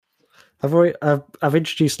I've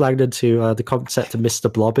introduced Langdon to the concept of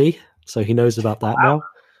Mr. Blobby, so he knows about that now.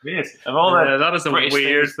 Weird. Of all that is a British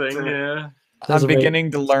weird things thing. Yeah. There's I'm a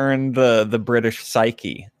beginning to learn the British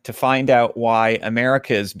psyche to find out why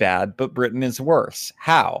America is bad, but Britain is worse.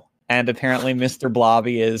 How? And apparently Mr.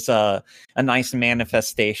 Blobby is a nice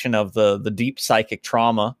manifestation of the deep psychic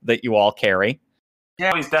trauma that you all carry.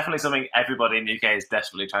 Yeah, it's definitely something everybody in the UK is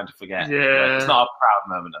desperately trying to forget. Yeah. It's not a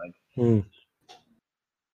proud moment, I think.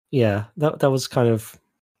 Yeah, that was kind of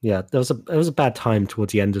it was a bad time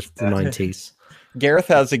towards the end of the 90s. Gareth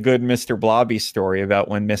has a good Mr. Blobby story about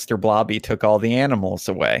when Mr. Blobby took all the animals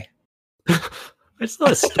away. It's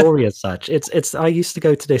not a story as such. It's. I used to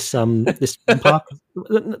go to this this park,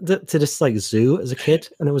 to this like zoo as a kid,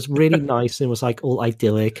 and it was really nice. And it was like all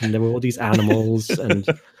idyllic, and there were all these animals, and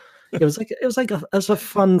it was like a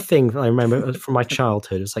fun thing that I remember from my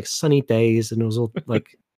childhood. It was like sunny days, and it was all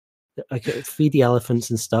like I could feed the elephants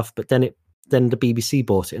and stuff. But then the BBC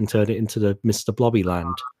bought it and turned it into the Mr. Blobby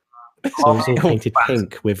Land. So it was all painted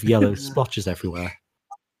pink with yellow splotches everywhere.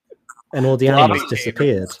 And all the animals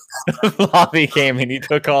disappeared. Blobby came and he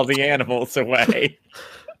took all the animals away.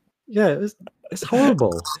 Yeah, it's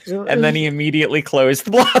horrible. And then he immediately closed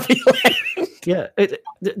the Blobby Land. Yeah,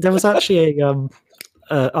 there was actually a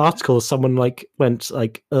article. Someone like went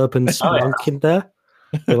like urban spelunk in there.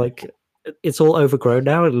 They're like, it's all overgrown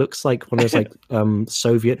now. It looks like one of those like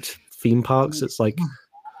Soviet theme parks. It's like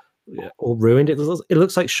all ruined. It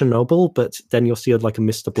looks like Chernobyl, but then you'll see like a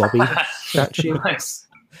Mr. Blobby statue. Nice.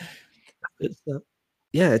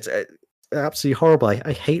 It's absolutely horrible.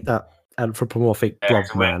 I hate that anthropomorphic blob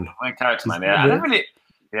man. Weird character, man. Yeah, I don't really.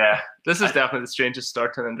 Yeah, this is definitely the strangest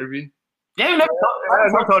start to an interview. Yeah, you never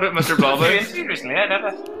thought it, Mr. Blobby. Recently, yeah, never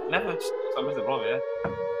saw Mr. Blobby. Yeah.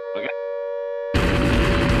 Okay.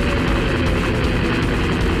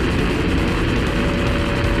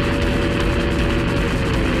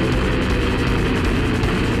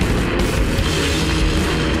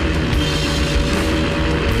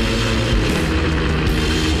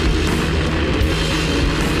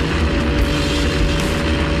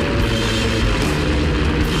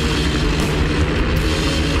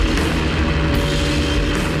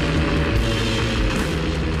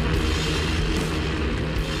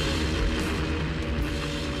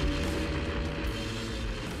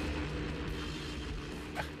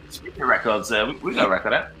 Records, we got a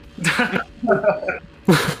record out.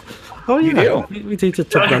 Oh, you do. We need to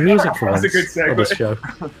talk about music for once That's a good segue on this show.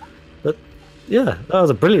 But yeah, that was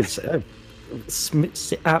a brilliant,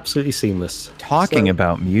 absolutely seamless. Talking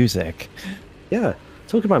about music. Yeah,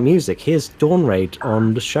 talking about music. Here's Dawn Raid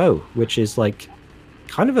on the show, which is like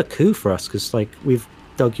kind of a coup for us because like we've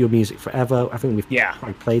dug your music forever. I think we've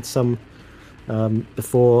probably played some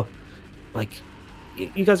before. Like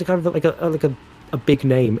you guys are kind of like a big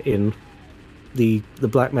name in the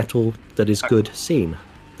black metal that is good scene.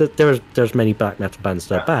 There's many black metal bands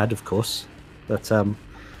that are bad, of course, but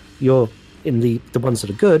you're in the ones that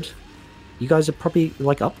are good. You guys are probably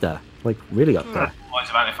like up there, like really up there.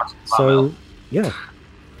 So yeah,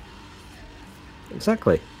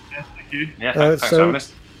 exactly. Yeah, thank you. Yeah, thanks for having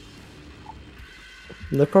us.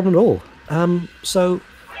 No problem at all. So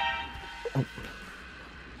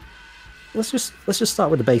let's just start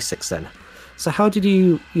with the basics then. So how did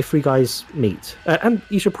you three guys meet? And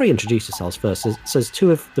you should probably introduce yourselves first. So there's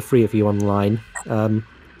two of the three of you online. I'm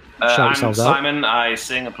Simon. I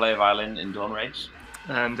sing and play violin in Dawn Raid.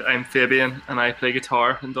 And I'm Fabian, and I play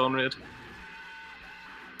guitar in Dawn Raid.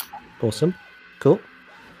 Awesome. Cool.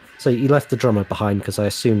 So you left the drummer behind because I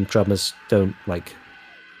assume drummers don't like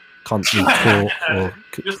constantly talk or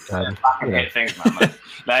things, man.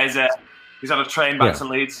 No, he's on a train back to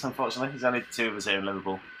Leeds, unfortunately. There's only two of us here in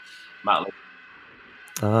Liverpool. Matt Leeds.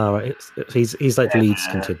 Ah, right. He's like the Leeds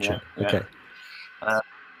contingent. Yeah. Okay.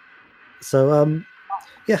 So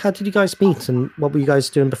how did you guys meet, and what were you guys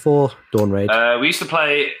doing before Dawn Raid? We used to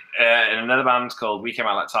play in another band called We Came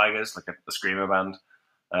Out Like Tigers, like a screamer band.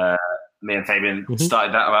 Me and Fabian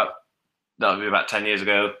started that would be about 10 years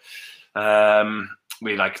ago.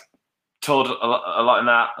 We like toured a lot in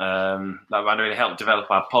that. That band really helped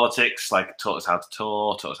develop our politics, like taught us how to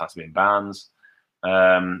tour, taught us how to be in bands.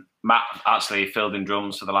 Matt actually filled in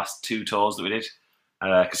drums for the last two tours that we did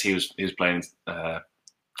because he was playing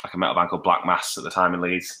like a metal band called Black Mass at the time in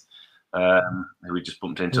Leeds, who we just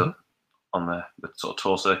bumped into on the sort of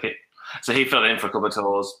tour circuit. So he filled in for a couple of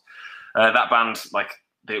tours. That band, like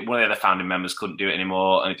one of the other founding members, couldn't do it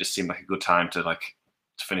anymore, and it just seemed like a good time to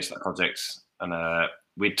finish that project. And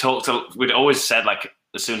we'd always said like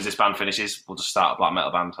as soon as this band finishes, we'll just start a black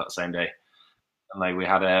metal band that same day. and like we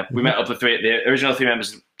had we met up the original three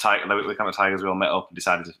members of We Come Out Tigers. We all met up and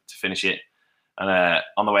decided to finish it. And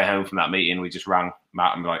on the way home from that meeting, we just rang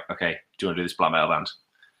Matt and were like, "Okay, do you want to do this black metal band?"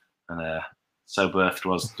 And so birthed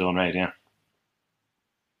was Dawn Raid. Yeah.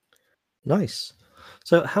 Nice.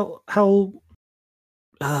 So how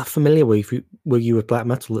familiar were you with black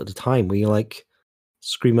metal at the time? Were you like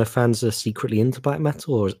screamo fans are secretly into black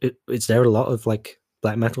metal, or is there a lot of like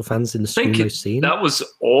black metal fans in the screamo scene? That was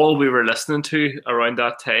all we were listening to around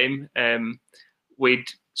that time. We'd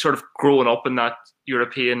sort of grown up in that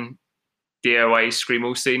European DIY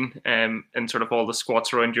screamo scene, and sort of all the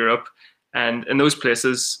squats around Europe, and in those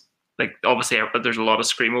places, like obviously there's a lot of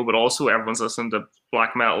screamo, but also everyone's listening to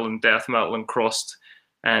black metal and death metal and crust,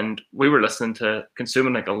 and we were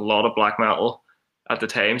consuming like a lot of black metal at the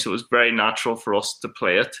time, so it was very natural for us to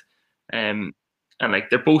play it, and like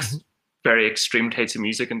they're both very extreme types of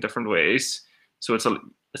music in different ways, so it's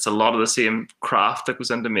a lot of the same craft that goes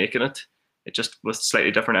into making it. It just with slightly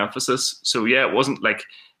different emphasis. So yeah, it wasn't like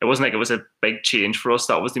it was a big change for us.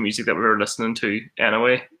 That was the music that we were listening to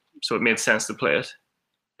anyway, so it made sense to play it.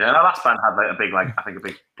 Yeah, our last band had like a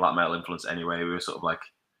big black metal influence anyway. We were sort of like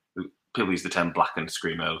people use the term black and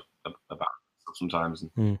screamo about sometimes.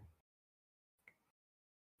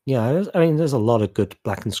 Yeah, I mean, there's a lot of good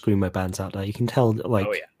black and screamo bands out there. You can tell like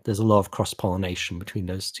there's a lot of cross pollination between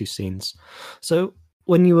those two scenes. So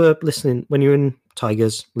when you were in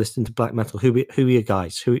Tigers, listening to black metal, who were your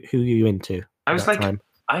guys? Who were you into? I was like, time?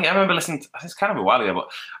 I remember listening. It's kind of a while ago,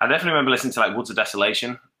 but I definitely remember listening to like Woods of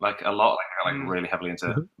Desolation, like a lot. Like really heavily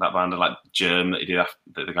into that band, and like Germ that he did.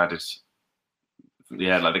 The guy did.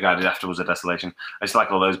 Yeah, like the guy did after Woods of Desolation. I just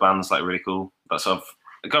like all those bands, like really cool. That sort of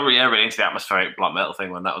got really into the atmospheric black metal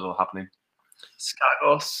thing when that was all happening.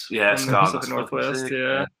 Scargos, Scargos, Northwest,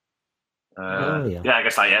 yeah. Yeah, I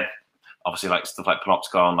guess obviously like stuff like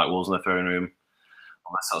Penobscon, like Wolves in the Throne Room,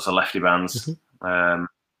 all that sorts of lefty bands. I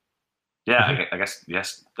guess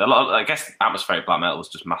yes. I guess atmospheric black metal was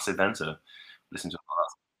just massive then to listen to all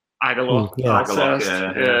that. Agalloch,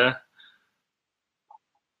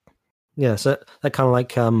 yeah. So that kind of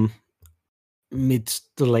like mid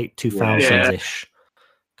to late 2000s ish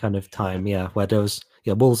kind of time, where there was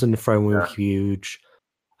Wolves in the Throne Room were huge.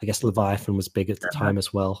 I guess Leviathan was big at the time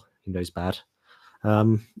as well. He knows bad.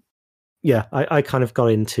 I kind of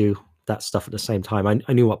got into that stuff at the same time.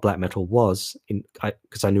 I knew what black metal was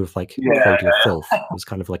because I knew of like Cradle of Filth. It was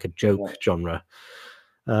kind of like a joke genre.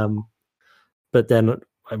 But then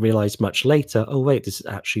I realized much later, oh wait, this is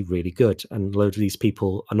actually really good. And a load of these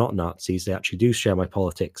people are not Nazis. They actually do share my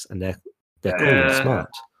politics, and they're cool and smart.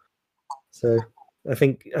 So I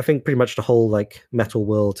think pretty much the whole like metal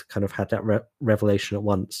world kind of had that revelation at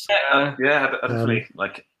once. Definitely.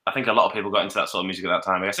 Like I think a lot of people got into that sort of music at that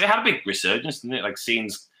time. I guess it had a big resurgence, didn't it? Like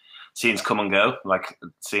scenes come and go. Like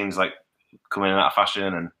scenes like come in and out of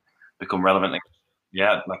fashion and become relevant.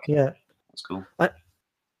 That's cool.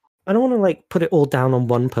 I don't want to like put it all down on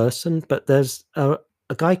one person, but there's a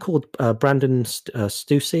guy called Brandon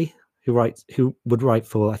Stussy who would write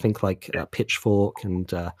for I think like Pitchfork and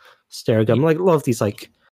Stereogum, like a lot of these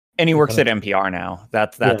like. And he works at NPR now.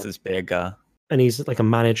 That's his big. And he's like a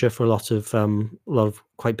manager for a lot of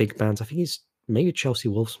quite big bands. I think he's maybe Chelsea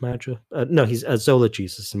Wolves manager. No, he's Zola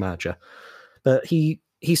Jesus manager. But he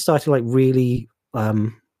started like really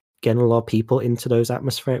getting a lot of people into those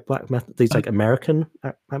atmospheric black metal, these like American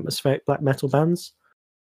atmospheric black metal bands,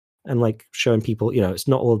 and like showing people, it's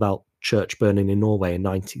not all about church burning in Norway in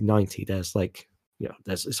 1990. There's like,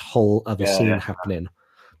 there's this whole other scene happening,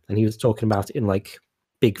 and he was talking about it in like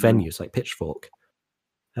big venues like Pitchfork,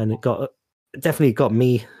 and it definitely got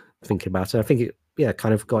me thinking about it. I think it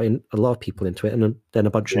kind of got in a lot of people into it, and then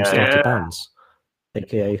a bunch of them started bands,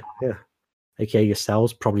 aka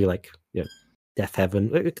yourselves, probably like Death Heaven.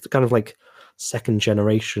 It's kind of like second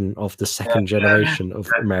generation of the second generation of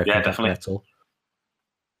American death metal.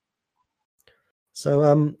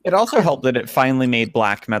 So it also helped that it finally made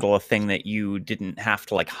black metal a thing that you didn't have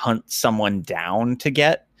to like hunt someone down to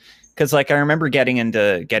get. Because like I remember getting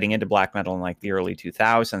into black metal in like the early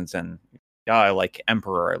 2000s, and like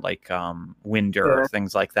Emperor, like Winder,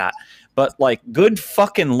 things like that. But like good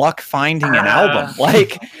fucking luck finding an album.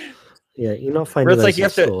 Like you're not finding those in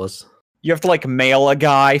stores. You have to like mail a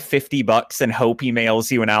guy $50 and hope he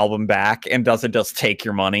mails you an album back and doesn't just take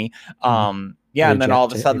your money. And then all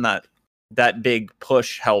of a sudden that big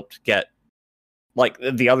push helped get like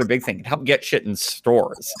the other big thing, it helped get shit in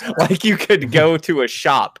stores. Like you could go to a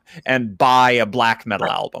shop and buy a black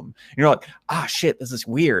metal album. You're like, shit, this is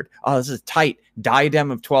weird. Oh, this is tight.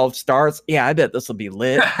 Diadem of 12 Stars. Yeah, I bet this will be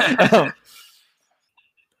lit.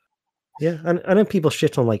 Yeah, and I know people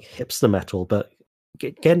shit on like hipster metal, but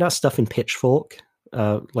getting that stuff in Pitchfork,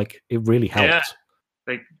 like it really helped.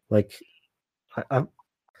 Like I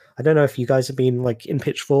don't know if you guys have been like in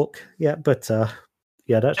Pitchfork yet, but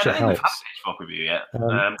yeah, that shit helps. We've had Pitchfork review yet.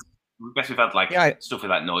 I guess we've had like stuff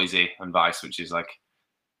with like Noisy and Vice, which is like,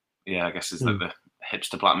 yeah, I guess is like the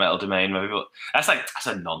hipster black metal domain, maybe. But that's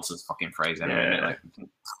a nonsense fucking phrase anyway. Isn't it? Like,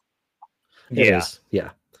 it is.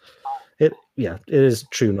 It is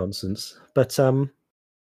true nonsense. But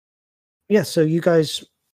yeah, so you guys,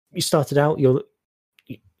 you started out, you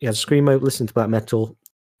had Screamo, listen to black metal,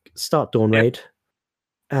 start Dawn Raid,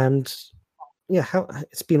 and yeah, how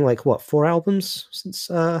it's been like what, 3 albums since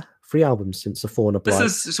the Thorn of Blight.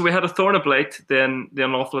 So we had a Thorn of Blight, then the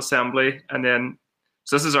Unlawful Assembly, and then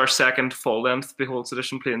so this is our second full length Behold's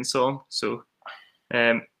Edition playing song. So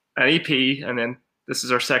an EP, and then this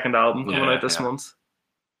is our second album coming out this month.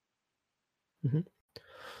 Mm-hmm.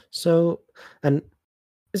 So, and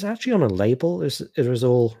is it actually on a label? Is it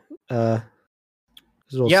all?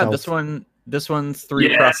 This one's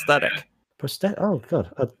through Prosthetic. Prosthetic. Oh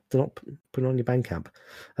god, I did not put it on your Bandcamp.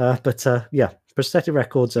 But yeah, Prosthetic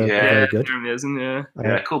Records are very good.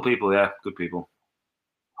 Cool people. Yeah, good people.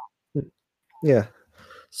 Yeah.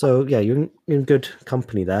 So yeah, you're in good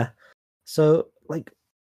company there. So like,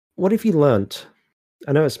 what have you learnt?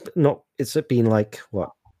 I know it's been like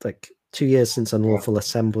 2 years since Unlawful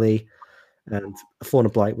Assembly, and Thorn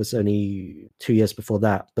of Blight was only 2 years before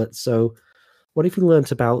that. But so, what have you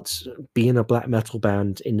learnt about being a black metal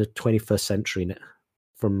band in the 21st century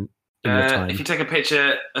from your time? If you take a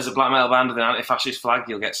picture as a black metal band with an anti-fascist flag,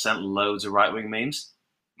 you'll get sent loads of right-wing memes.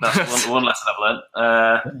 That's one lesson I've learnt.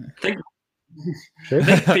 I think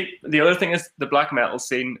the other thing is the black metal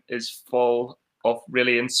scene is full of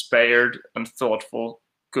really inspired and thoughtful,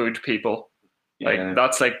 good people. Like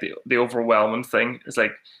that's like the overwhelming thing. It's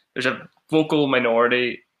like there's a vocal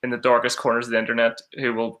minority in the darkest corners of the internet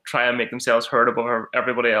who will try and make themselves heard above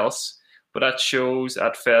everybody else. But at shows,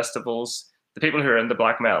 at festivals, the people who are into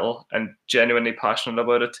black metal and genuinely passionate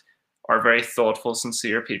about it are very thoughtful,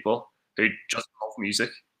 sincere people who just love music.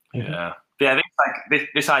 Yeah, I think like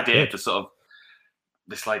this idea of the sort of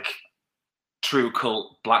this like true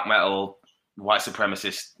cult black metal white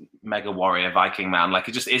supremacist mega warrior Viking man, like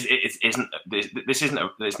it just is. It's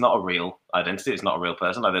not a real identity. It's not a real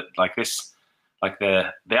person. Like this, like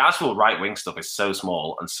the actual right wing stuff is so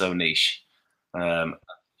small and so niche.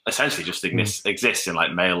 Essentially, just exists in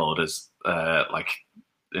like mail orders, like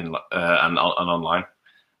in and online,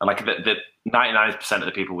 and like the 99% of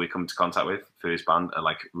the people we come into contact with through this band are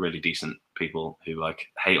like really decent people who like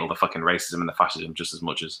hate all the fucking racism and the fascism just as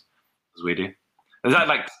much as we do. Does that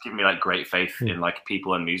like give me like great faith in like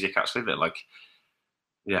people and music? Actually, that like,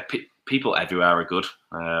 yeah, people everywhere are good.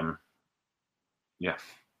 Yeah.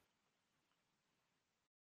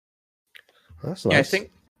 That's nice. Yeah,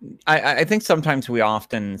 I think sometimes we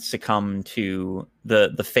often succumb to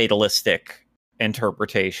the fatalistic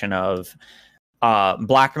interpretation of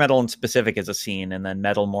black metal in specific as a scene, and then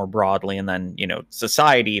metal more broadly, and then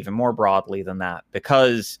society even more broadly than that.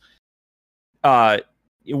 Because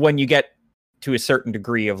when you get to a certain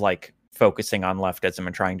degree of like focusing on leftism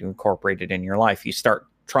and trying to incorporate it in your life, you start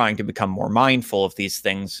trying to become more mindful of these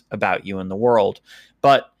things about you in the world.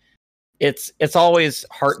 But it's always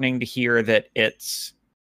heartening to hear that it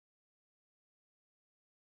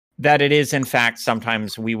is, in fact,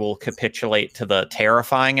 sometimes we will capitulate to the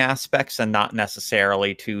terrifying aspects and not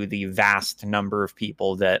necessarily to the vast number of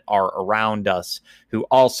people that are around us who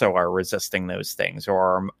also are resisting those things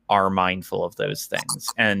or are mindful of those things,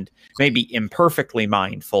 and maybe imperfectly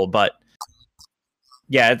mindful. But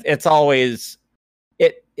yeah, it's always,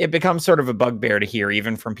 it becomes sort of a bugbear to hear,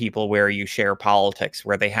 even from people where you share politics,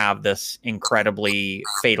 where they have this incredibly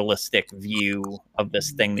fatalistic view of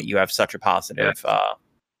this thing that you have such a positive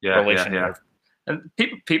relation with. And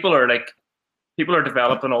people are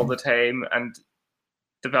developing all the time and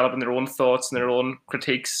developing their own thoughts and their own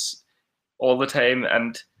critiques all the time.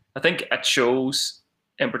 And I think at shows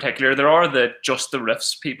in particular, there are the Just the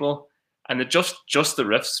Riffs people, and the just the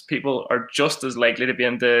Riffs people are just as likely to be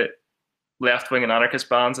into left-wing and anarchist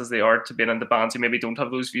bands as they are to be into bands who maybe don't have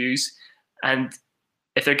those views. And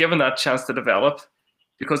if they're given that chance to develop,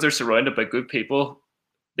 because they're surrounded by good people,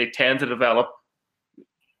 they tend to develop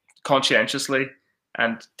conscientiously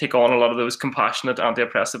and take on a lot of those compassionate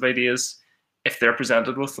anti-oppressive ideas if they're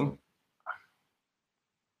presented with them.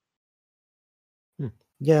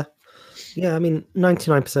 Yeah. I mean,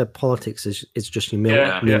 99% of politics is just your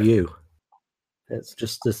milieu. It's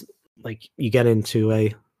just this, like, you get into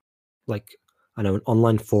an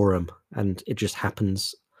online forum, and it just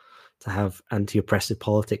happens to have anti-oppressive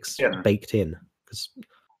politics baked in. Because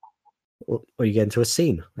or you get into a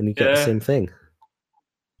scene and you get the same thing.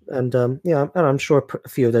 And and I'm sure a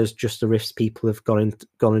few of those Just the Riffs people have gone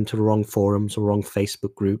into the wrong forums or wrong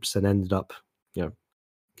Facebook groups and ended up,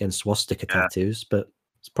 getting swastika tattoos. But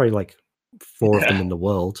it's probably like 4 of them in the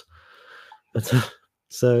world. But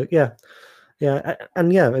so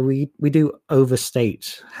we do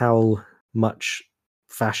overstate how much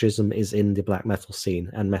fascism is in the black metal scene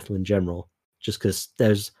and metal in general. Just because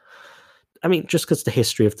the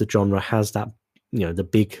history of the genre has that, the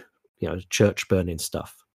big, church burning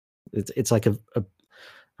stuff. It's like a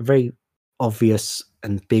very obvious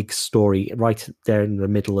and big story right there in the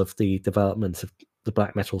middle of the development of the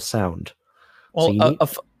black metal sound. Well,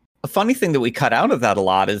 a funny thing that we cut out of that a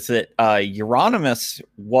lot is that Euronymous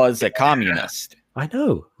was a communist. I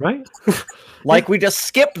know, right? Like we just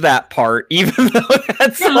skipped that part, even though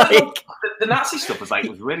that's the Nazi stuff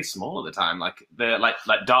was really small at the time. Like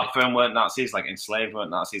Dark Throne weren't Nazis, like Enslaved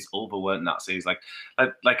weren't Nazis, Ulva weren't Nazis. Like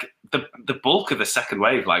the bulk of the second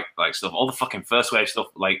wave, like stuff, all the fucking first wave stuff,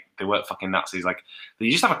 like they weren't fucking Nazis. Like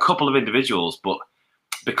you just have a couple of individuals, but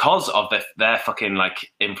because of their fucking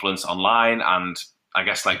like influence online and I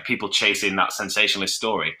guess like people chasing that sensationalist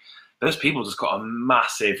story, those people just got a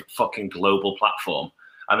massive fucking global platform.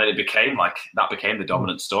 And then it became the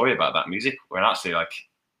dominant story about that music. When actually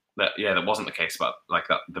that wasn't the case about like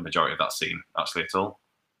that, the majority of that scene actually at all.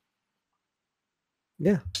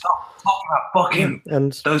 Yeah. Stop talking about fucking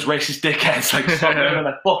and those racist dickheads. Like stop doing on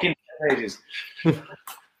their fucking pages.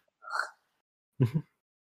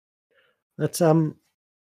 That's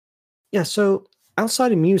so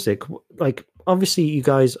outside of music, like obviously you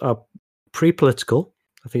guys are pre-political.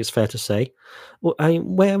 I think it's fair to say. Well,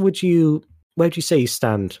 where would you say you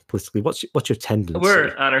stand politically? What's your tendency?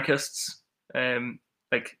 We're anarchists. Good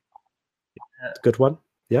one.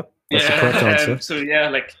 Yep. That's the correct answer.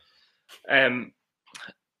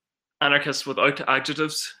 Anarchists without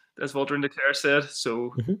adjectives, as Walter de Cler said.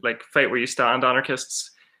 So, fight where you stand,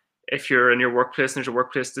 anarchists. If you're in your workplace and there's a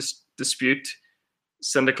workplace dispute,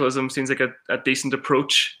 syndicalism seems like a decent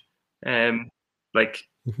approach.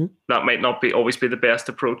 That might not always be the best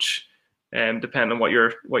approach, depending on what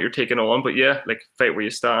you're taking on. But fight where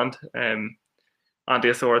you stand.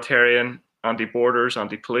 Anti-authoritarian, anti-borders,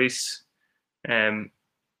 anti-police. Believing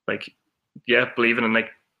in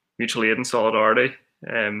mutual aid and solidarity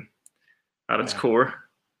at its core.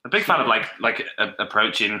 A big fan of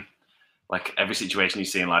approaching every situation you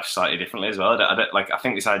see in life slightly differently as well. I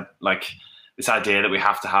think this idea that we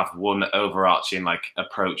have to have one overarching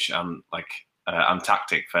approach and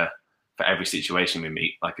tactic for every situation we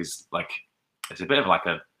meet is it's a bit of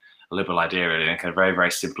a liberal idea really, and a very very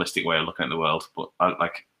simplistic way of looking at the world. But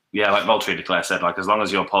like Valtteri de Cler said, as long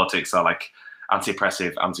as your politics are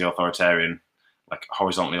anti-oppressive, anti-authoritarian,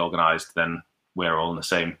 horizontally organised, then we're all in the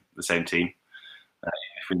same team.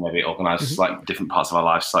 If we maybe organise different parts of our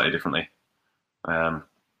lives slightly differently, we are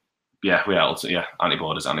also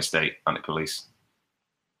anti-borders, anti-state, anti-police.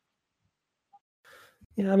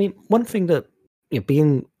 Yeah, I mean, one thing that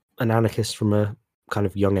being an anarchist from a kind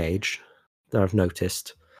of young age that I've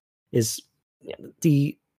noticed is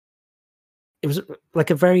it was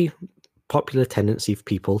a very popular tendency of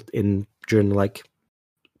people during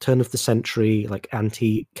turn of the century,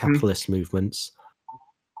 anti-capitalist movements.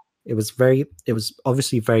 It was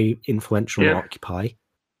obviously very influential in Occupy,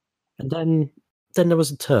 and then there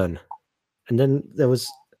was a turn, and then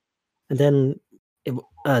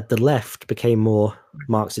the left became more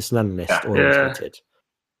Marxist-Leninist oriented,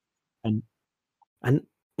 and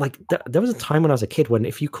there was a time when I was a kid when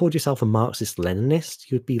if you called yourself a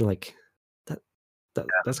Marxist-Leninist, you'd be like,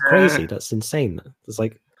 that's crazy, that's insane. It's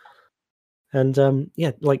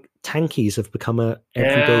tankies have become a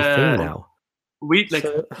everyday thing now.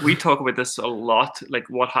 We talk about this a lot.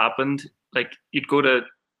 What happened? You'd go to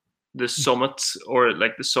the summits or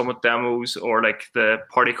the summit demos or the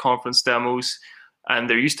party conference demos, and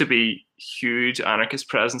there used to be huge anarchist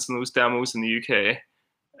presence in those demos in the UK,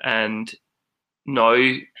 and now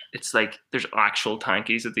it's there's actual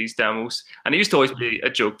tankies at these demos. And it used to always be a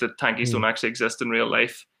joke that tankies don't actually exist in real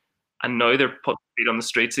life, and now they're putting feet on the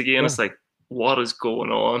streets again. It's what is going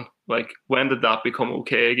on? When did that become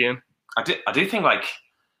okay again? I do think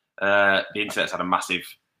the internet's had a massive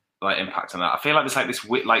impact on that. I feel there's this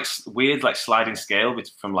weird sliding scale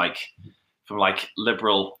from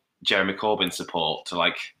liberal Jeremy Corbyn support to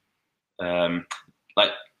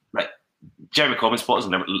Jeremy Corbyn supporters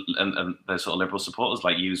and the sort of liberal supporters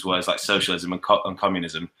use words like socialism and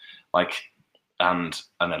communism and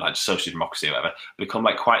then social democracy or whatever become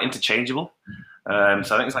quite interchangeable. So I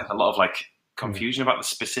think it's a lot of confusion about the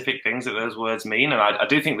specific things that those words mean, and I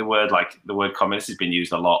do think the word communist has been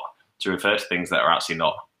used a lot to refer to things that are actually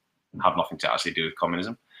have nothing to actually do with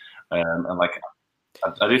communism. And like,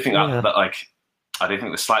 I do think that like, I do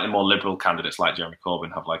think the slightly more liberal candidates like Jeremy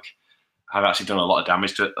Corbyn have actually done a lot of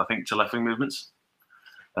damage to, I think, to left-wing movements.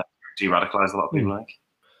 De-radicalised a lot of people, like.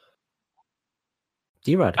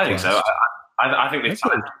 De-radicalised? I think so. I think they've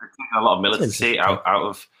taken a lot of militancy out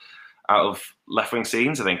of left-wing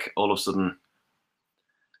scenes. I think all of a sudden,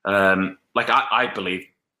 like I believe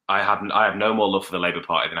I have no more love for the Labour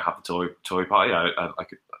Party than I have the Tory Party.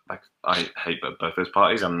 I hate both those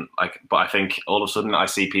parties, and but I think all of a sudden I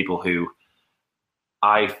see people who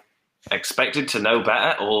I expected to know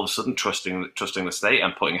better, all of a sudden trusting the state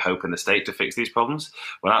and putting hope in the state to fix these problems.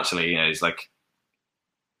 When actually, it's like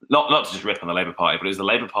not to just rip on the Labour Party, but it was the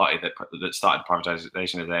Labour Party that started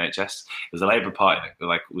privatisation of the NHS. It was the Labour Party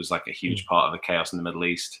that was a huge part of the chaos in the Middle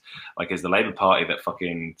East. It's the Labour Party that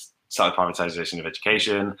fucking started privatisation of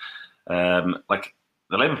education.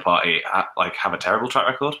 The Labour Party have a terrible track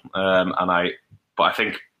record, but I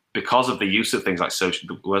think, because of the use of things like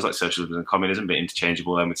words like socialism and communism being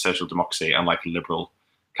interchangeable then with social democracy and liberal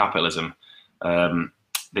capitalism, the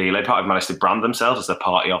Labour Party have managed to brand themselves as the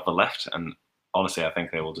party of the left, and honestly, I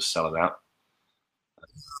think they will just sell it out.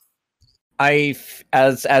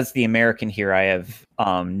 As the American here, I have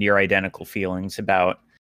near identical feelings about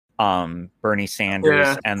Bernie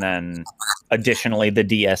Sanders, and then additionally the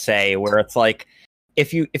DSA, where it's like,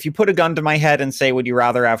 if you put a gun to my head and say, would you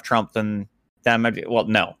rather have Trump than them? Well,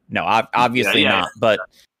 no, obviously not. But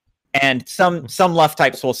and some left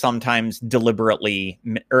types will sometimes deliberately,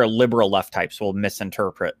 or liberal left types will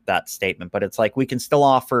misinterpret that statement. But it's like, we can still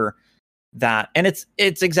offer that, and it's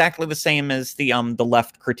exactly the same as the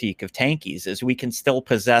left critique of tankies, is we can still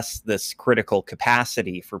possess this critical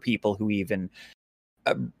capacity for people who even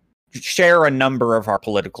share a number of our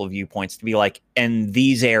political viewpoints to be like, in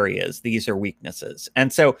these areas, these are weaknesses.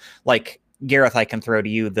 And so, Gareth, I can throw to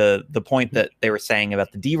you the point that they were saying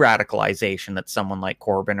about the de-radicalization that someone like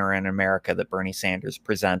Corbyn, or in America that Bernie Sanders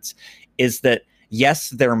presents, is that yes,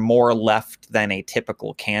 they're more left than a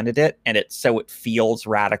typical candidate, and it feels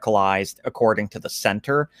radicalized according to the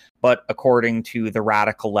center, but according to the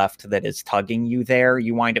radical left that is tugging you there,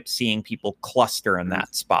 you wind up seeing people cluster in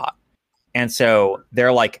that spot. And so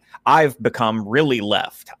they're like, I've become really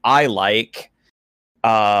left. I like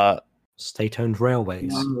state-owned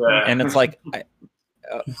railways. And it's like,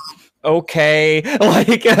 okay,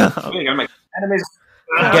 like, enemies.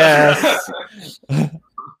 Yes.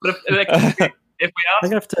 But if we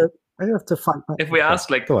ask, I have to fight back. If we ask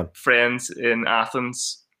friends in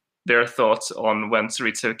Athens their thoughts on when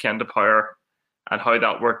Syriza came to power and how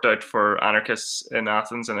that worked out for anarchists in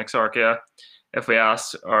Athens and Exarchia, if we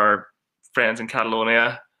ask our friends in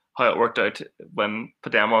Catalonia how it worked out when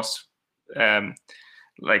Podemos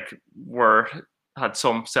had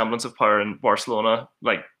some semblance of power in Barcelona,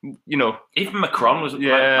 even Macron was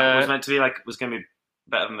meant to be was going to be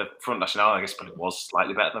better than the Front National, I guess, but it was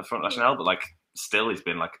slightly better than the Front National, but still he's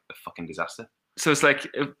been a fucking disaster. So it's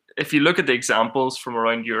if you look at the examples from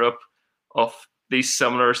around Europe of these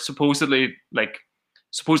similar supposedly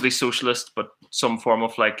socialist, but some form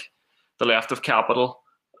of the left of capital,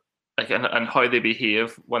 and how they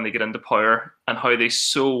behave when they get into power, and how they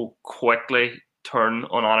so quickly turn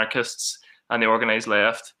on anarchists and the organized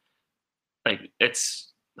left, the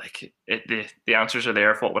answers are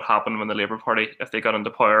there for what would happen when the Labour Party, if they got into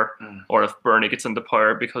power, or if Bernie gets into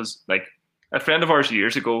power. Because a friend of ours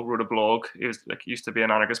years ago wrote a blog. He was used to be an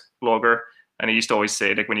anarchist blogger, and he used to always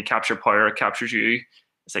say, when you capture power, it captures you.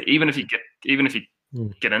 It's even if you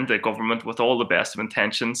get into government with all the best of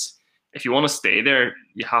intentions, if you want to stay there,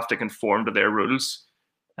 you have to conform to their rules.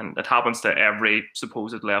 And it happens to every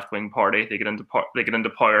supposed left-wing party. They get into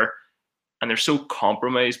power, and they're so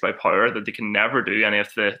compromised by power that they can never do any of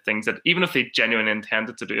the things that, even if they genuinely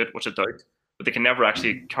intended to do it, which I doubt, but they can never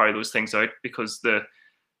actually carry those things out, because the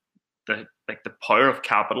power of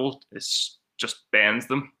capital is just bends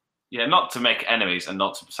them. Yeah, not to make enemies and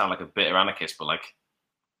not to sound like a bitter anarchist, but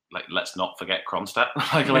let's not forget Kronstadt.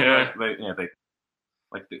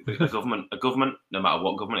 A government, no matter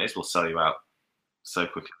what government it is, will sell you out so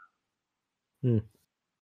quickly.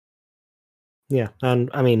 Yeah, and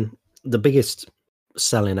I mean, the biggest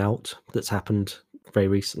selling out that's happened very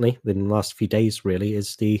recently, in the last few days, really,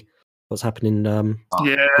 is what's happening in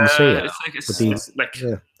Syria.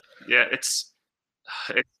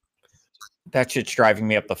 That shit's driving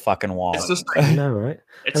me up the fucking wall. It's just I know, right?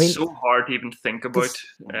 It's so hard to even think about.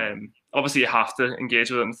 Obviously, you have to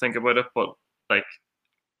engage with it and think about it, but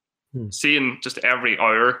seeing just every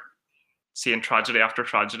hour, seeing tragedy after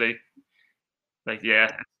tragedy,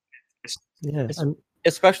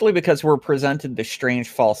 especially because we're presented the strange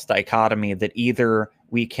false dichotomy that either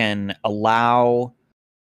we can allow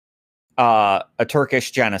a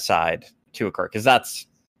Turkish genocide to occur, because that's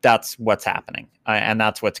what's happening, and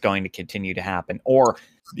that's what's going to continue to happen, or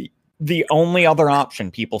the only other option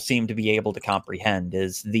people seem to be able to comprehend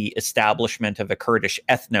is the establishment of a Kurdish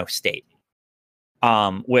ethno-state,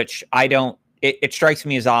 which I don't. It strikes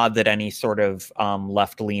me as odd that any sort of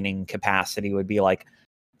left-leaning capacity would be like,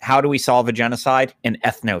 how do we solve a genocide? An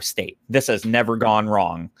ethno-state. This has never gone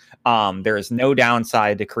wrong. There is no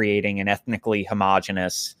downside to creating an ethnically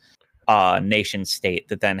homogenous nation state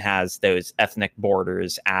that then has those ethnic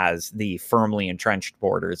borders as the firmly entrenched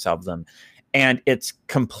borders of them. And it's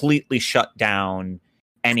completely shut down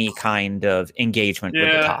any kind of engagement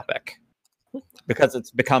with the topic, because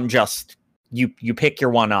it's become just you pick your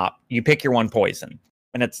one up, you pick your one poison,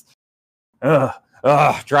 and it's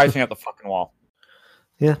drives me up the fucking wall.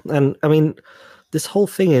 Yeah, and I mean, this whole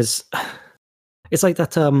thing is, it's like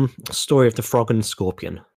that story of the frog and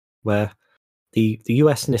scorpion, where the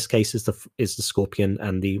US in this case is the scorpion,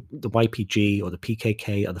 and the YPG or the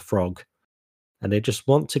PKK are the frog, and they just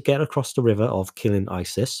want to get across the river of killing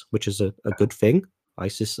ISIS, which is a good thing.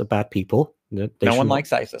 ISIS are bad people. No one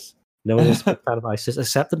likes ISIS. No one is a fan of ISIS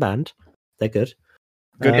except the band. They're good.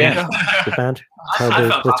 Good band. Good band.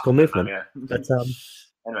 Terrible political movement. Yeah. But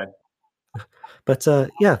Anyway. But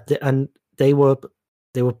yeah, and they were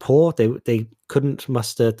poor. They couldn't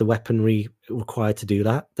muster the weaponry required to do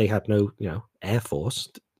that. They had no, air force.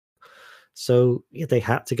 So yeah, they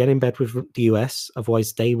had to get in bed with the US,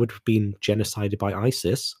 otherwise they would have been genocided by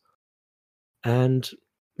ISIS. And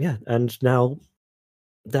yeah, and now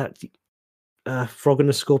that frog and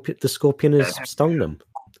the scorpion has stung them,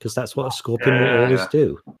 because that's what a scorpion will always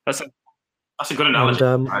do. That's a good analogy.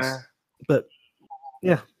 And,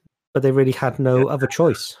 but they really had no other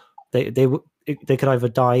choice. They could either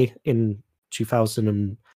die in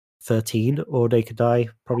 2013 or they could die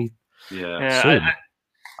probably soon.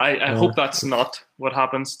 I hope that's not what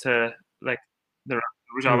happens to like the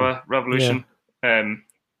Rojava revolution. I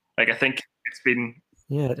think it's been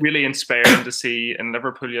really inspiring to see in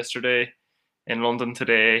Liverpool yesterday, in London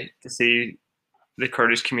today, to see the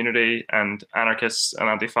Kurdish community and anarchists and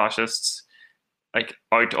anti-fascists like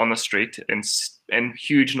out on the street in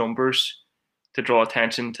huge numbers to draw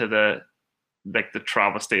attention to the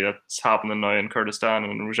travesty that's happening now in Kurdistan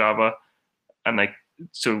and in Rojava, and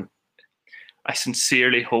so I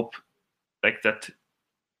sincerely hope that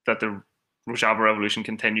the Rojava revolution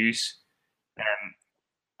continues,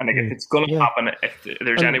 and if it's going to happen, if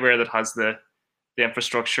there's anywhere that has the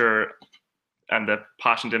infrastructure and the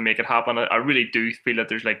passion to make it happen, I really do feel that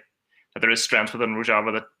that there is strength within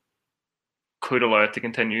Rojava that could allow it to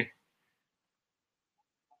continue.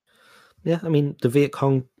 Yeah, I mean, the Viet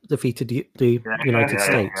Cong defeated the United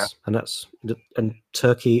States, and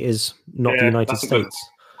Turkey is not the United States.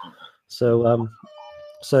 So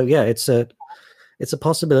yeah, it's a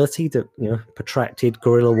possibility that protracted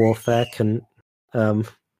guerrilla warfare can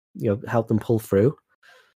help them pull through.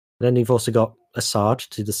 And then you've also got Assad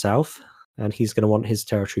to the south, and he's going to want his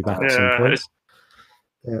territory back at some point.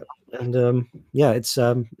 And it's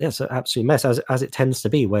an absolute mess, as it tends to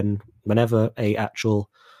be whenever a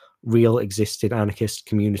actual real existing anarchist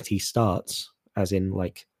community starts, as in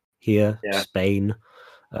like here, Spain,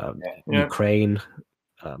 Ukraine,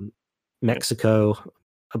 Mexico,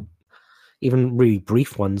 even really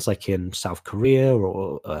brief ones like in South Korea,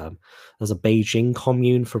 or there's a Beijing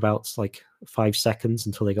commune for about 5 seconds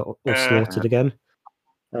until they got all slaughtered again.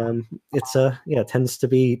 It tends to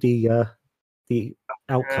be the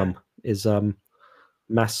outcome is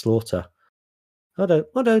mass slaughter. Although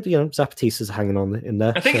Zapatistas are hanging on in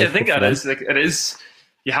there. I think that is it is.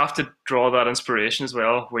 You have to draw that inspiration as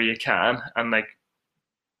well where you can, and like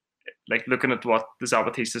looking at what the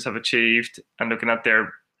Zapatistas have achieved, and looking at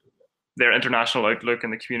their international outlook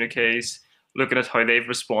and the communiques, looking at how they've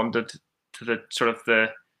responded to the sort of the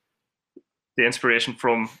inspiration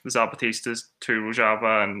from the Zapatistas to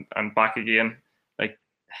Rojava and back again. Like,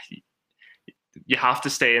 you have to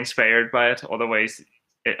stay inspired by it, otherwise,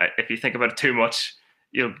 if you think about it too much,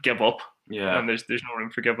 you'll give up. Yeah, and there's no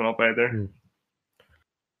room for giving up either.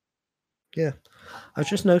 Yeah, I was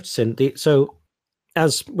just noticing so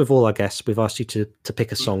as with all our guests, we've asked you to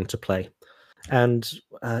pick a song to play, and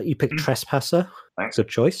you picked Trespasser. Thanks. Good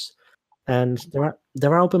choice. And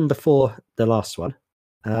their album before the last one,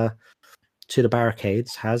 To the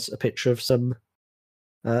Barricades, has a picture of some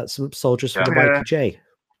soldiers from the YPJ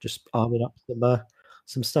just arming up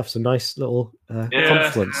some stuff, some nice little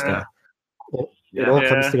confluence there. It all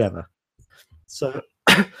comes together. So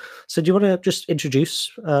do you want to just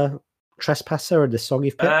introduce Trespasser or the song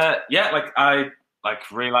you've picked? I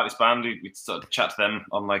really like this band. We sort of chat to them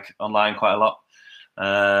on online quite a lot.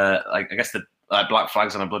 I guess the Black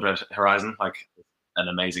Flags on a Blood Red Horizon, like an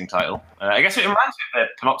amazing title. I guess it reminds me of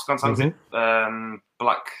the Panopticon songs.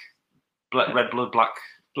 Red Blood, Black.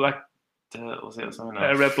 Was it something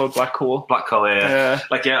else? Red Blood, Black Coal. Black Coal, yeah.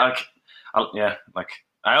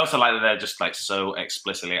 I also like that they're just like so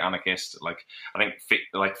explicitly anarchist. Like I think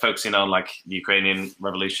focusing on like the Ukrainian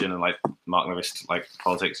revolution and like Marxist like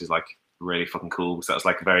politics is like really fucking cool. because that's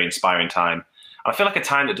like a very inspiring time. And I feel like a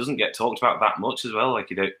time that doesn't get talked about that much as well.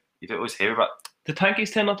 Like you don't always hear about. The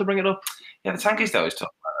Tankies tend not to bring it up. Yeah, the Tankies don't always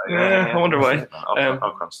talk about it. Yeah, I wonder why.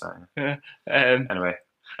 I'll cross that. Yeah. Anyway,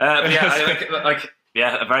 a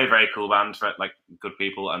very very cool band for like good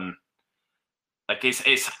people and like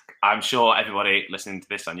it's. I'm sure everybody listening to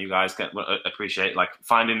this and you guys can appreciate like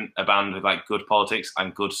finding a band with like good politics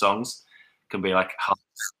and good songs can be like hard.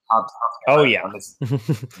 Oh yeah.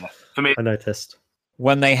 For me, I noticed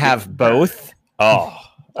when they have both. Oh,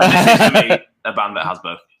 this is for me a band that has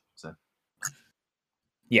both. So.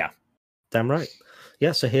 Yeah, damn right.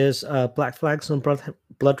 Yeah, so here's Black Flags on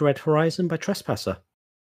Blood Red Horizon by Trespasser.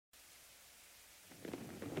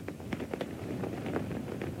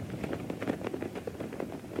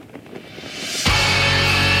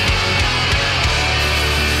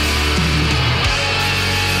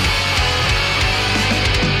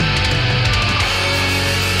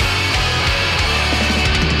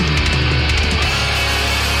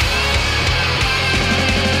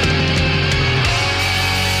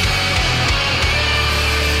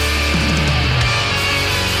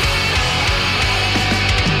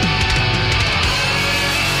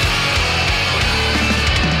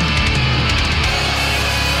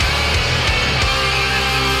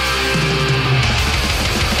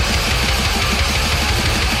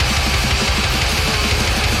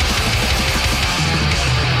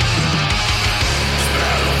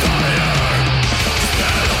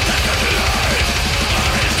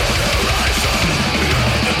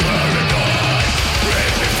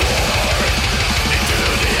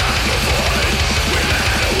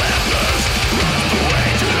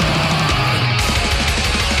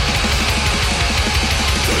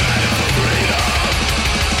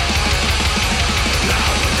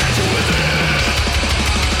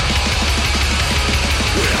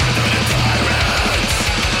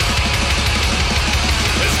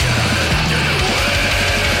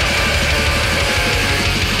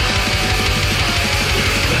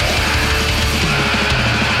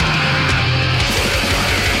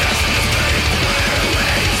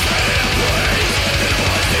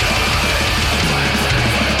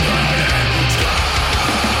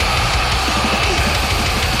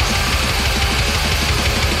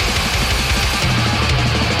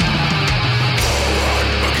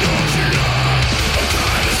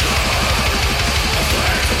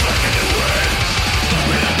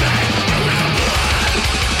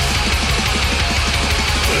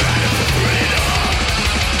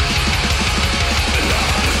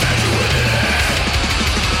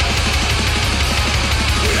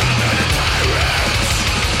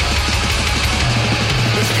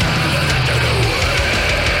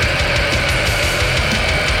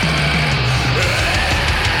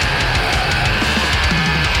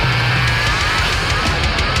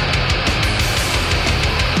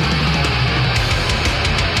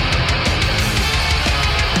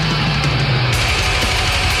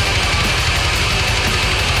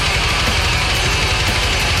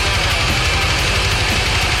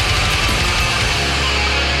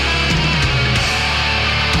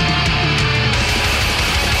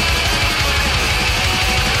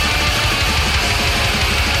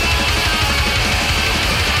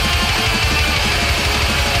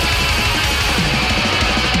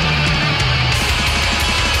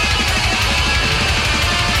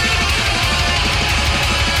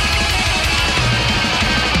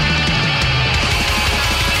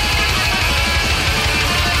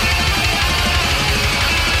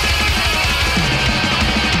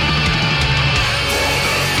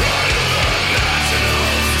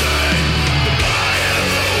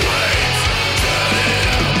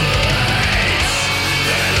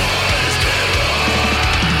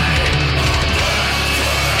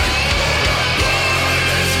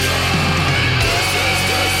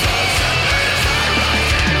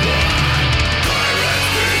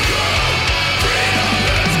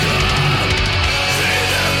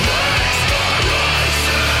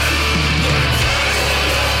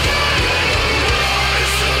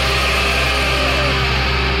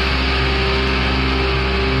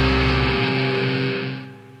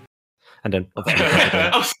 And then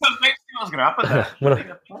I was going to happen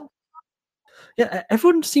there. Yeah,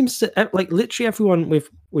 everyone seems to like literally everyone we've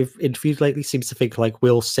interviewed lately seems to think like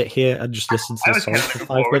we'll sit here and just listen to the song for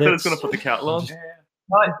 5 minutes. I was going to put the kettle on. Yeah.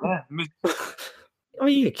 I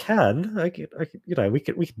mean, you can. I could, you know, we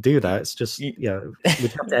can do that. It's just, we'd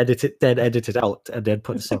have to edit it out, and then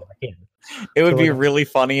put the song back in. It would be really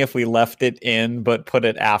funny if we left it in, but put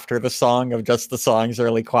it after the song of just the song's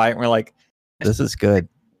really quiet. And we're like, this is good.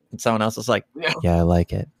 And someone else is like, yeah, I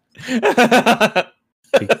like it.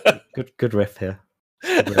 Good riff here.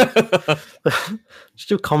 Just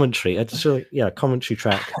do a commentary. Commentary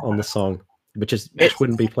track on the song, which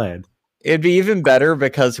wouldn't be played. It'd be even better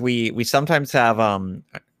because we sometimes have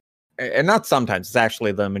and not sometimes, it's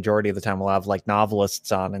actually the majority of the time we'll have like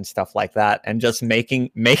novelists on and stuff like that, and just making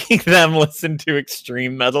them listen to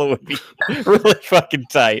extreme metal would be really fucking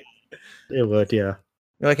tight. It would, yeah.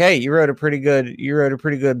 You're like, hey, you wrote a pretty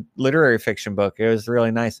good literary fiction book. It was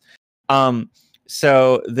really nice.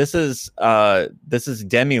 So this is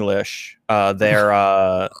Demilish.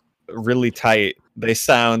 They're really tight. They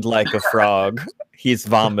sound like a frog. He's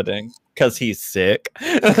vomiting because he's sick.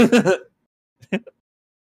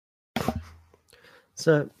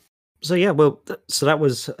 So that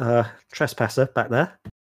was Trespasser back there,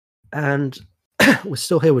 and we're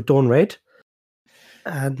still here with Dawn Raid.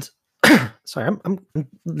 And sorry, I'm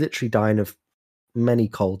literally dying of many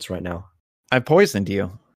colds right now. I poisoned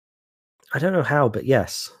you. I don't know how, but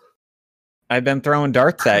yes. I've been throwing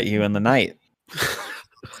darts at you in the night.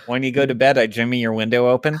 When you go to bed, I jimmy your window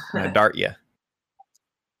open and I dart you.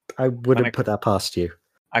 I wouldn't put that past you.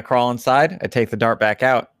 I crawl inside. I take the dart back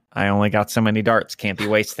out. I only got so many darts. Can't be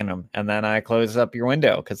wasting them. And then I close up your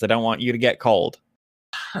window because I don't want you to get cold.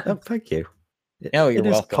 Oh, thank you. Oh, you're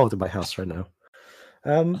welcome. It's cold in my house right now.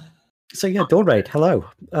 So yeah, Dawn Raid, hello.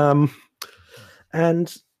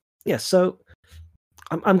 And yeah, so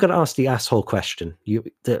I'm going to ask the asshole question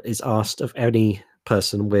that is asked of any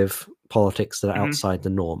person with politics that are outside the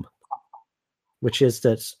norm, which is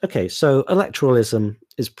that, okay, so electoralism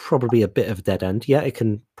is probably a bit of a dead end. Yeah, it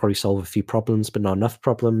can probably solve a few problems, but not enough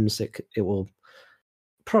problems. It will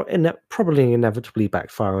probably inevitably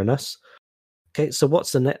backfire on us. Okay, so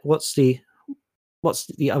what's the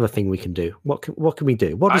other thing we can do? What can we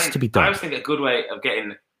do? What is to be done? I always think a good way of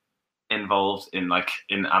getting involved in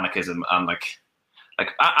anarchism and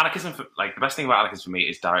anarchism, the best thing about anarchism for me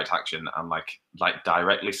is direct action and like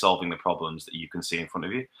directly solving the problems that you can see in front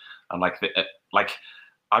of you. And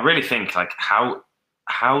I really think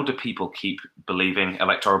how do people keep believing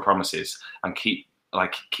electoral promises and keep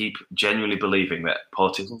genuinely believing that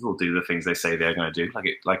politicians will do the things they say they're going to do,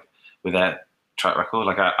 like with their track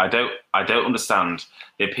record? I don't understand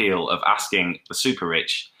the appeal of asking the super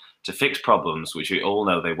rich to fix problems which we all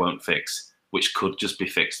know they won't fix, which could just be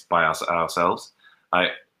fixed by ourselves.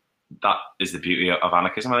 That is the beauty of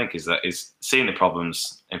anarchism, I think, is seeing the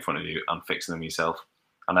problems in front of you and fixing them yourself.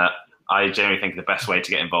 And I generally think the best way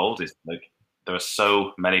to get involved is there are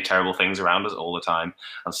so many terrible things around us all the time,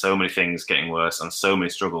 and so many things getting worse, and so many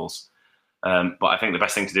struggles. But I think the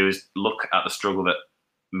best thing to do is look at the struggle that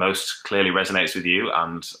most clearly resonates with you,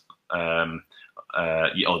 and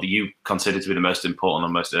or that you consider to be the most important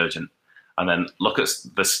and most urgent, and then look at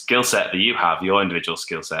the skill set that you have, your individual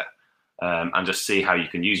skill set, and just see how you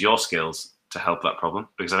can use your skills to help that problem.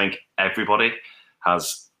 Because I think everybody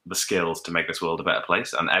has the skills to make this world a better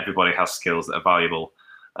place, and everybody has skills that are valuable.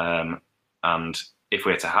 And if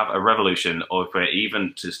we're to have a revolution, or if we're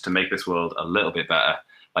even just to make this world a little bit better,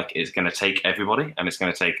 it's going to take everybody, and it's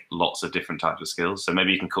going to take lots of different types of skills. So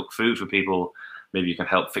maybe you can cook food for people. Maybe you can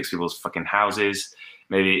help fix people's fucking houses.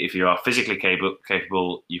 Maybe if you are physically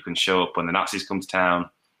capable, you can show up when the Nazis come to town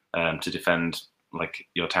to defend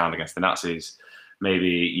your town against the Nazis. Maybe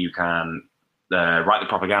you can write the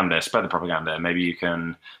propaganda, spread the propaganda. Maybe you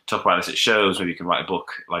can talk about this at shows. Maybe you can write a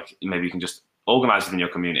book. Maybe you can just organize within your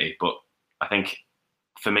community. But I think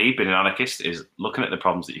for me, being an anarchist is looking at the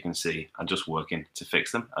problems that you can see and just working to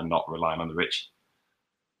fix them and not relying on the rich.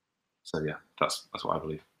 So yeah, that's what I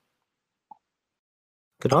believe.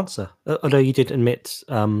 Good answer. Although you did admit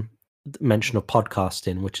mention of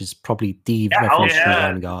podcasting, which is probably the revolutionary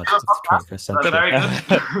vanguard of the 21st century. Very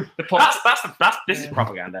good. This is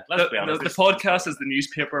propaganda. Let's be honest. The podcast is the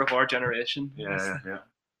newspaper of our generation. Yeah.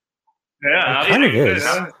 It kind of is.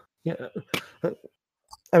 Yeah.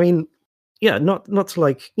 I mean, yeah, not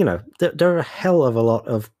to there are a hell of a lot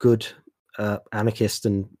of good anarchist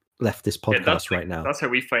and leftist podcasts right now. That's how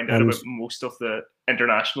we find out about most of the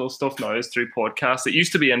international stuff now, is through podcasts. It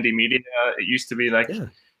used to be Indie Media. It used to be like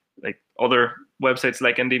other websites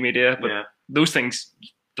like Indie Media, but those things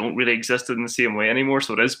don't really exist in the same way anymore.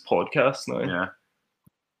 So it is podcasts now. Yeah,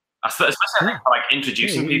 especially for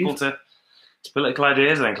introducing people to political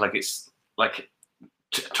ideas. I think like it's like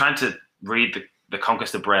trying to read the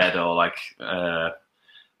Conquest of Bread or like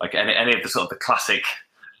any of the sort of the classic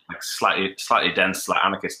like slightly dense like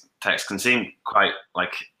anarchist text can seem quite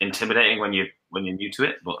like intimidating when you're new to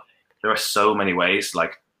it, but there are so many ways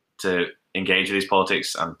like to engage with these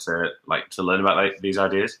politics and to learn about like, these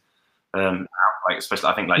ideas. Like especially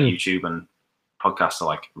I think like YouTube and podcasts are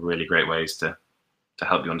like really great ways to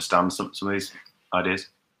help you understand some of these ideas.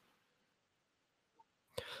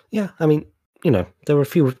 Yeah, I mean, there were a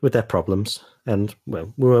few with their problems, and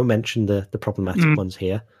well, we won't mention the problematic ones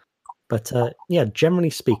here. But yeah, generally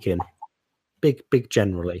speaking, big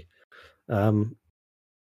generally, the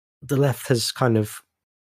left has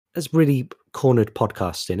really cornered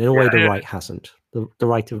podcasting in a way the right hasn't. The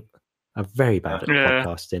right are very bad at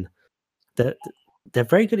podcasting. They're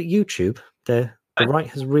very good at YouTube. The right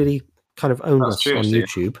has really kind of owned us on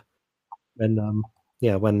YouTube. And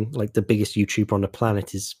when like the biggest YouTuber on the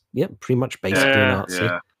planet is pretty much basically a Nazi.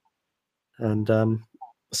 Yeah. And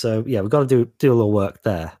so we've got to do a little work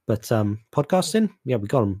there. But podcasting, we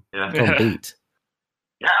got them beat.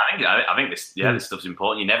 Yeah, I think this stuff's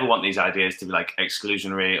important. You never want these ideas to be like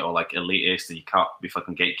exclusionary or like elitist, and you can't be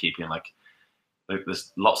fucking gatekeeping. Like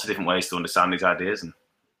there's lots of different ways to understand these ideas, and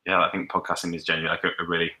I think podcasting is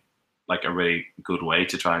genuinely like a really good way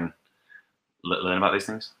to try and learn about these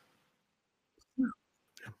things.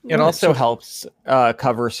 It also helps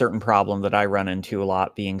cover a certain problem that I run into a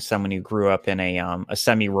lot, being someone who grew up in a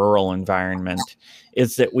semi-rural environment,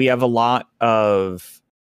 is that we have a lot of...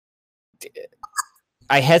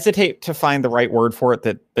 I hesitate to find the right word for it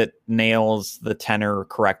that nails the tenor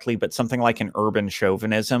correctly, but something like an urban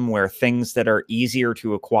chauvinism, where things that are easier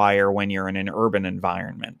to acquire when you're in an urban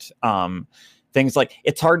environment, things like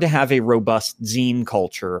it's hard to have a robust zine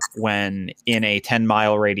culture when in a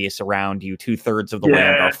 10-mile radius around you, 2/3 of the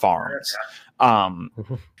land are farms.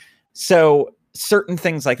 So certain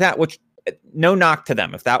things like that, which no knock to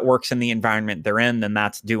them. If that works in the environment they're in, then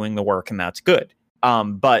that's doing the work and that's good.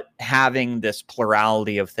 But having this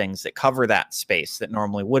plurality of things that cover that space that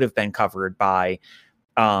normally would have been covered by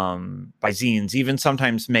zines, even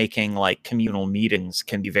sometimes making like communal meetings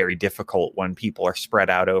can be very difficult when people are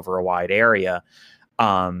spread out over a wide area,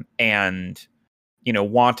 and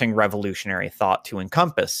wanting revolutionary thought to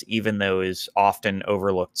encompass even those often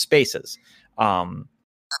overlooked spaces.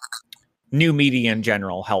 New media in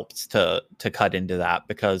general helps to cut into that,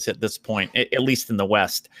 because at this point, at least in the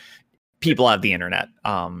West, people have the internet.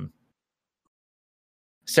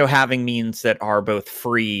 So having means that are both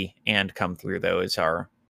free and come through those are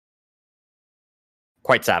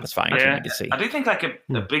quite satisfying to me to see. I do think like a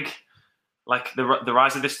big, like the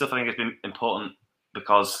rise of this stuff, I think has been important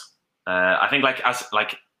because I think like as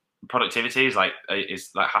like productivity is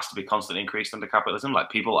has to be constantly increased under capitalism. Like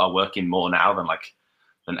people are working more now than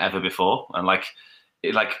ever before, and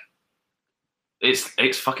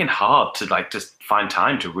it's fucking hard to like just find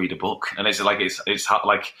time to read a book, and it's hard,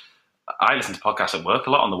 like I listen to podcasts at work a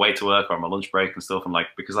lot on the way to work or on my lunch break and stuff, and like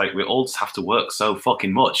because like we all just have to work so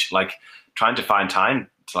fucking much, like trying to find time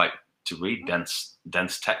to read dense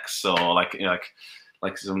texts or like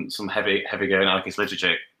some heavy going anarchist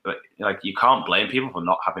literature. But like you can't blame people for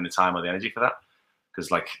not having the time or the energy for that,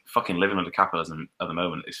 because like fucking living under capitalism at the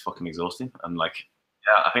moment is fucking exhausting. And like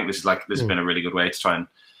I think this has been a really good way to try and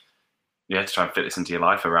fit this into your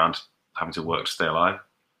life around having to work to stay alive.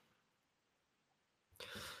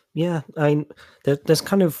 Yeah, there's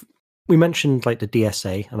kind of, we mentioned like the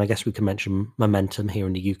DSA, and I guess we can mention Momentum here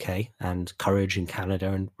in the UK and Courage in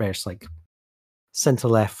Canada and various like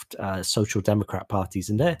centre-left social democrat parties.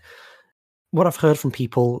 And there, what I've heard from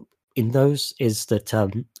people in those is that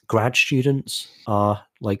grad students are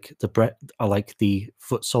like the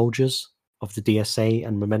foot soldiers of the DSA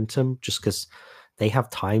and Momentum, just because they have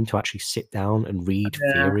time to actually sit down and read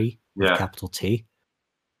theory with capital T.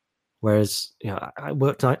 Whereas, I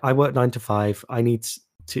work 9 to 5. I'm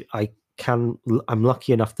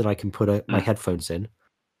lucky enough that I can put my headphones in,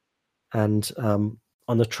 and on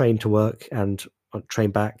the train to work and on train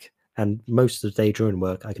back, and most of the day during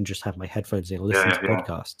work, I can just have my headphones in and listen to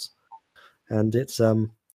podcasts. And it's that's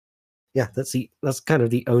kind of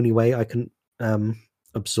the only way I can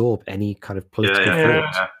absorb any kind of political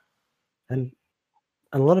thought. And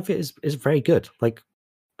a lot of it is very good. Like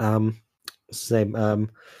who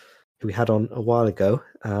we had on a while ago,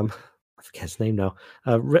 I forget his name now.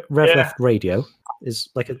 Rev Left Radio is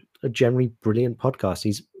like a generally brilliant podcast.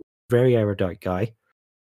 He's a very erudite guy.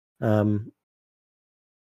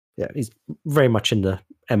 He's very much in the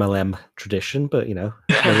MLM tradition, but no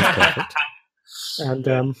one's perfect.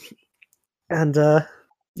 And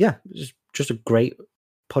just a great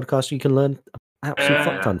podcast you can learn absolute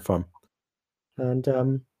fuck ton from. And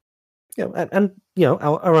and you know,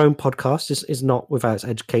 our own podcast is not without its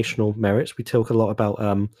educational merits. We talk a lot about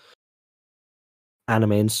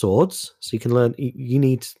anime and swords, so you can learn. You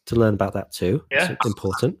need to learn about that too. Yeah. It's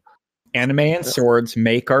important. Anime and swords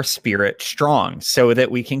make our spirit strong so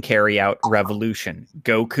that we can carry out revolution.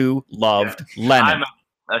 Goku loved Lenin.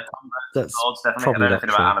 I'm That's swords, definitely. I probably don't know not anything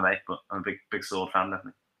about anime, but I'm a big sword fan,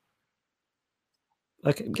 definitely.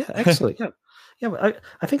 Okay, yeah, excellent. Yeah.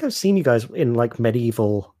 I think I've seen you guys in like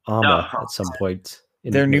medieval armor at some point.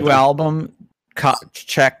 Their new album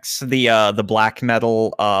checks the black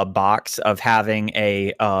metal box of having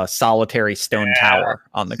a solitary stone tower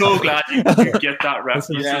on the cover. So glad you could get that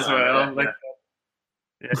reference as well.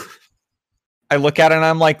 I look at it and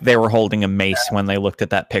I'm like, they were holding a mace when they looked at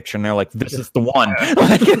that picture, and they're like, "This is the one." That's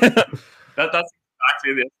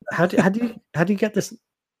exactly it. How do you get this?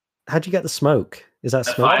 How do you get the smoke? Is that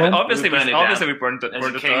smoke? Obviously, we burned it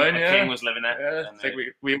down. A king was living there. Yeah, it's like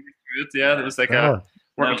we through it. Yeah, there was like a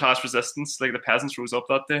working class resistance. Like the peasants rose up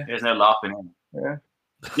that day. There's no laughing.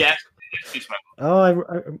 Yeah. Oh, I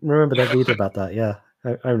remember that reading about that. Yeah,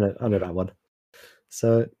 I know that one.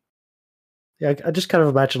 So, yeah, I just kind of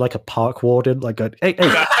imagine like a park warden, like, going, "Hey, get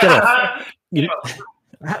off!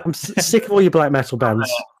 I'm sick of all your black metal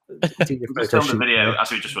bands." We filmed a video.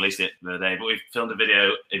 Actually, we just released it the other day, but we filmed a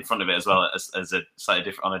video in front of it as well as a slightly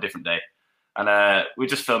different on a different day. And we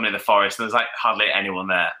just filmed in the forest, and there's like hardly anyone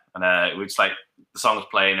there. And we just like the song was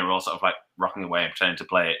playing, and we're all sort of like rocking away and pretending to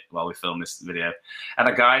play it while we film this video. And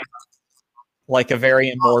a guy, like a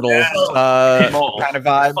very immortal kind of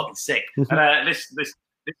vibe. Fucking sick. And this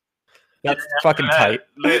that's fucking tight.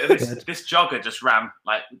 This jogger just ran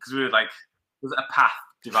like because we were like there's a path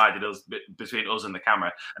divided us between us and the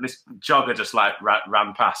camera, and this jogger just like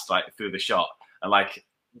ran past like through the shot and like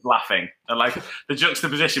laughing, and like the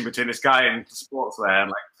juxtaposition between this guy in sportswear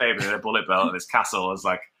and like Fabian in a bullet belt and this castle was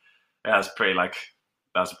like, yeah, that's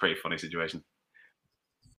a pretty funny situation.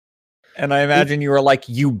 And I imagine you were like,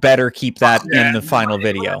 you better keep that in the final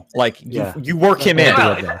video. Like you work him in.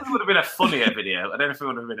 Well, it would have been a funnier video. I don't know if it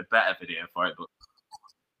would have been a better video for it, but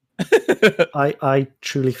I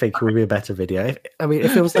truly think it would be a better video.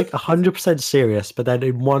 If it was like 100% serious, but then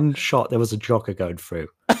in one shot there was a jogger going through.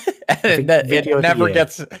 It never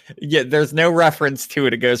gets. Yeah, there's no reference to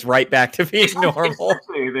it. It goes right back to being normal.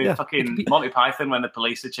 The fucking Monty Python when the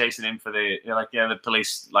police are chasing him for the the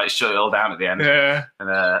police like shut it all down at the end. Yeah,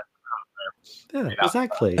 and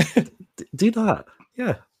exactly. Do that.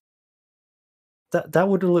 Yeah. That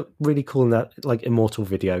would look really cool in that like immortal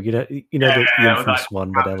video. The infamous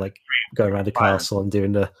one where they like go around the castle and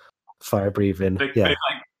doing the fire breathing. They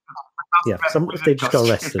just got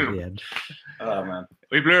arrested at the end. Oh man,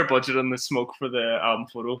 we blew our budget on the smoke for the album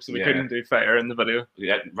photo, so we couldn't do fire in the video.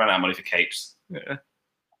 Yeah, ran out of money for capes. Yeah.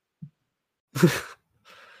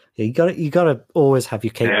 You gotta always have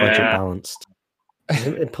your cape budget balanced.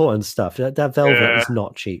 Important stuff. That velvet is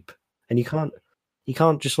not cheap, and you can't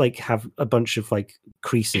just like have a bunch of like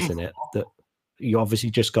creases in it that you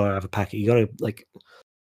obviously just gotta have a packet. You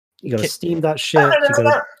gotta steam that shit. You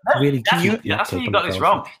gotta really keep that's where you got this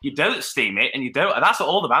wrong. You don't steam it, and you don't. That's what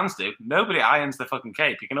all the bands do. Nobody irons the fucking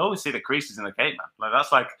cape. You can always see the creases in the cape, man.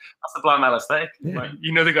 That's the black metal aesthetic. Yeah. Like,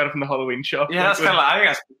 they got it from the Halloween shop. Yeah, that's kind of like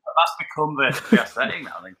that's become the aesthetic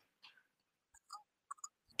now. I think.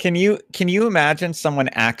 Can you imagine someone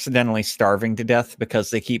accidentally starving to death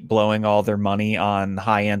because they keep blowing all their money on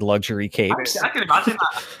high-end luxury capes? I can imagine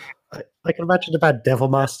that. I can imagine the band Devil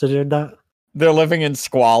Master doing that. They're living in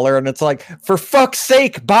squalor, and it's like, for fuck's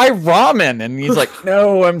sake, buy ramen. And he's like,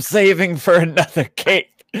 no, I'm saving for another cape.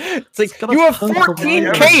 It's like, you have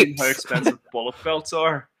 14 capes. How expensive bullet belts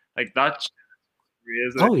are. Like that.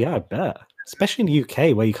 Oh yeah, I bet. Especially in the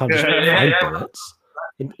UK where you can't just find bullets.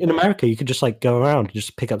 In America, you could just like go around and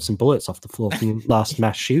just pick up some bullets off the floor from your last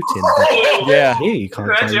mass shooting. But here you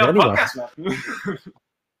can't find anywhere.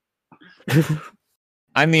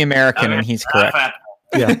 I'm the American, and he's correct.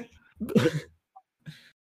 Yeah.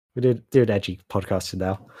 We do an edgy podcasting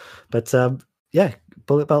now, but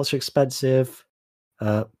bullet belts are expensive.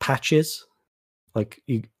 Patches, like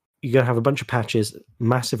you're gonna have a bunch of patches,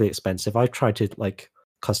 massively expensive. I've tried to like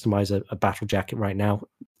customize a battle jacket right now.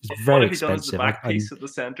 It's very expensive. The back piece at the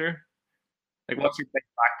center. Like, what's your big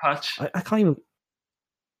back patch? I can't even.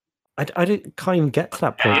 Can't even get to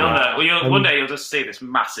that point. One day you'll just see this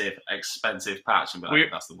massive, expensive patch and be like,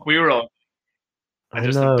 "That's the one." We were all. I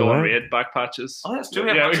just know, Dawn Raid back patches. Oh, that's true.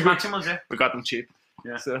 We matching ones, we got them cheap.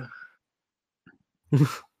 Yeah. So. Do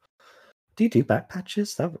you do back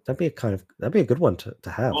patches? That'd be a good one to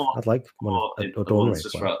have. I'd like one. Or Dawn Raid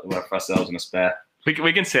just for ourselves and a spare.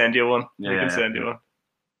 We can send you one. We can send you one.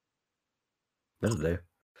 That'll do.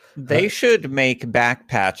 They should make back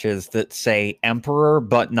patches that say Emperor,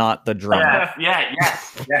 but not the drummer. Yeah.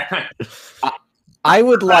 I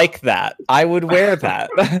would like that. I would wear that.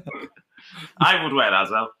 I would wear that as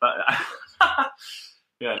well. But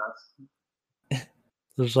yeah,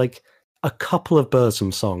 there's like a couple of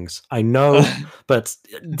Burzum songs I know, but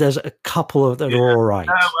there's a couple of that are all right.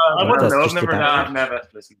 I wouldn't know. I've never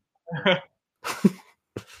listened.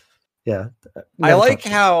 Yeah, I like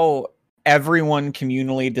how everyone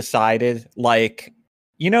communally decided, like,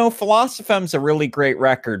 Philosophem's a really great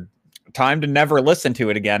record. Time to never listen to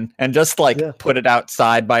it again, and just put it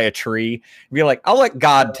outside by a tree. Be like, I'll let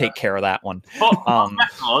God take care of that one. For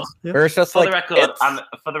the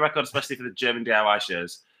record, especially for the German DIY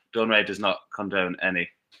shows, Dawn Raid does not condone any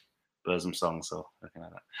Burzum songs or anything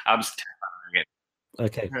like that. I'm just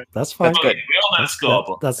okay, that's fine. That's good. We all know the score,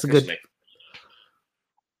 but that's a good.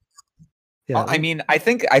 Yeah, I mean, I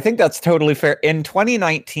think that's totally fair. In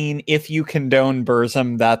 2019, if you condone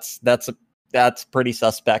Burzum, that's pretty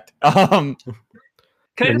suspect. Can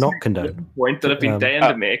I not condone point that I've been dying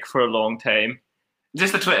to make for a long time?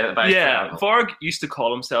 Just the Twitter. Varg used to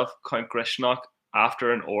call himself Count Grishnock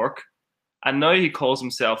after an orc, and now he calls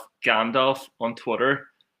himself Gandalf on Twitter.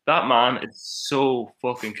 That man is so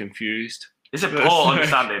fucking confused. It's a poor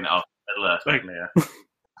understanding of Middle-earth. Yeah.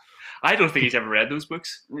 I don't think he's ever read those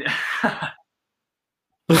books.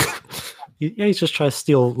 Yeah, he's just trying to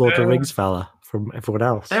steal Lord of the Rings fella from everyone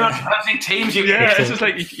else. They are using teams. It's just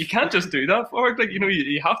like you can't just do that. Or like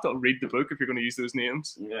you have to read the book if you're going to use those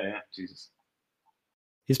names. Yeah, Jesus.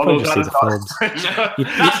 He's probably just seen the films.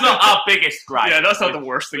 That's not our biggest gripe. Yeah, that's not the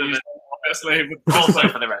worst thing. Obviously, also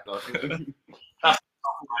for the record.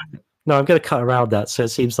 No, I'm going to cut around that. So it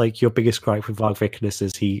seems like your biggest gripe with Varg Vikernes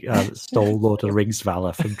is he stole Lord of the Rings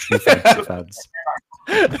valor from true fantasy fans.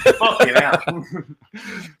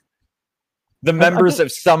 The members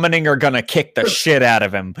of Summoning are going to kick the shit out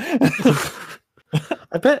of him.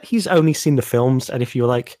 I bet he's only seen the films, and if you're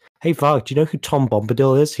like, hey, Varg, do you know who Tom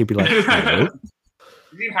Bombadil is? He'd be like,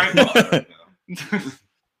 no.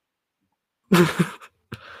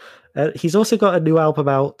 He's also got a new album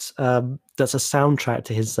out that's a soundtrack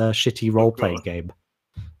to his shitty role-playing game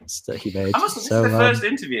that he made. This is the first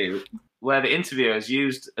interview where the interviewers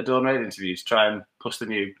used a Dawn Raid interview to try and push the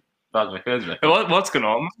new Varg Vikernes record. What's going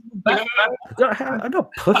on? I'm not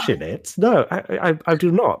pushing it. No, I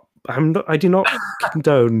do not. I do not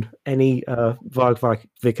condone any Varg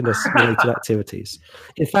Vikernes related activities.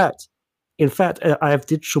 In fact, I have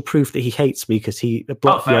digital proof that he hates me because he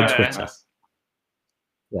blocked me on Twitter.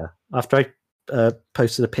 Yeah, after I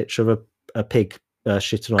posted a picture of a pig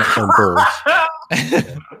shitting on its own balls,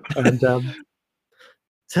 and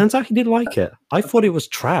turns out he didn't like it. I thought it was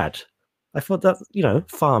trad. I thought that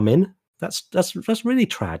farming that's really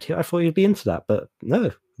trad. I thought he'd be into that, but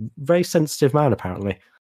no, very sensitive man apparently.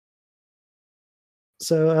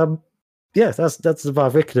 So yeah, that's the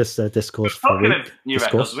Varg Vikernes discourse. Talking of new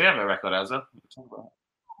records, we have a record as well.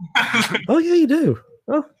 Oh yeah, you do.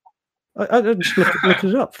 Oh. I'm just looking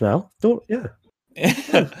it up now. Oh,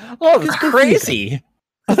 that's crazy.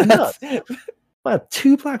 That's wow,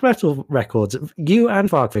 2 black metal records. You and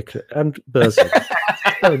Varg Vikernes and Burzum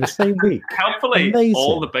in the same week. Helpfully, amazing.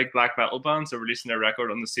 All the big black metal bands are releasing their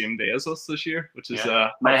record on the same day as us this year, which is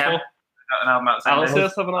Mayhem. Alice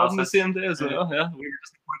have an album the same day as well. Yeah, we were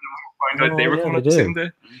just pointing out they were coming up the same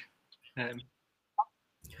day.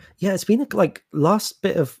 Yeah, it's been like last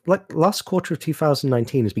quarter of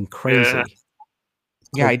 2019 has been crazy.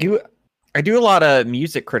 Yeah, I do a lot of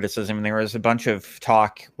music criticism. There was a bunch of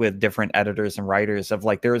talk with different editors and writers of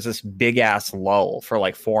there was this big ass lull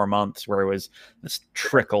for 4 months where it was this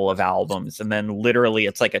trickle of albums, and then literally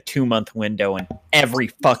it's like a 2-month window, and every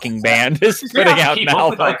fucking band is putting out an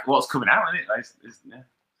album. With, what's coming out, isn't it?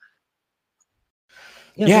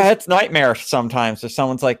 Yeah, it's nightmare sometimes if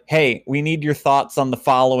someone's like, hey, we need your thoughts on the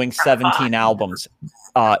following 17 albums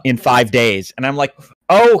in 5 days. And I'm like,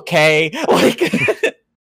 okay.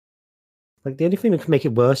 The only thing that could make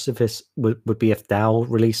it worse if this would be if Dow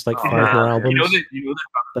released 5 more albums. They've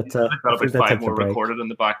got about 5 more recorded in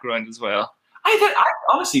the background as well. I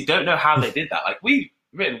honestly don't know how they did that. We've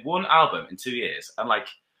written 1 album in 2 years, and I've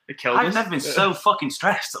never been so fucking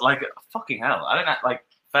stressed. Fucking hell. I don't know,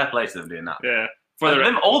 fair play to them doing that. Yeah.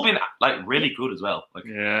 They've all been really good as well.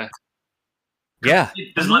 Yeah. There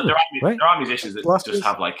are musicians that just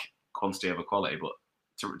have quantity over quality, but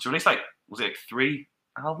to release was it 3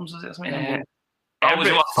 albums? Was it something? Yeah. Was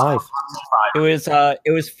it 5?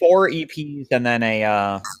 It was 4 EPs and then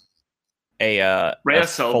a Rhea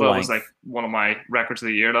Silva was one of my records of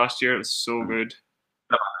the year last year. It was so good.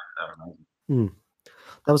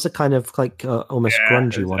 That was a kind of like almost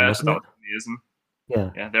grungy one, wasn't it? Amazing.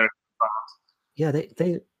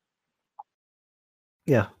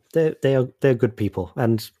 Yeah, they're good people,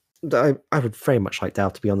 and I would very much like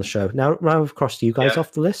Dal to be on the show. Now I've crossed you guys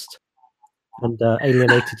off the list and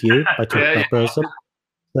alienated you by talking about Burzum.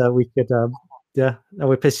 So we could, now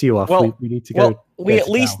we piss you off. Well, we need to go. Well, we at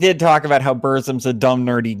least did talk about how Burzum's a dumb,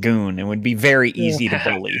 nerdy goon and would be very easy to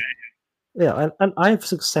bully. Yeah, and I've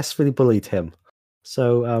successfully bullied him.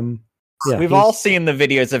 So, we've all seen the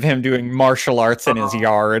videos of him doing martial arts in his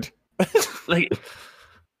yard.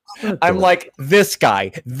 I'm like, this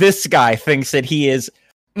guy thinks that he is,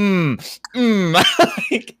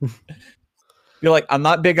 like, you're like, I'm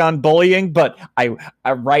not big on bullying, but I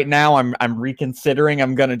right now I'm reconsidering.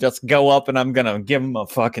 I'm gonna just go up and I'm gonna give him a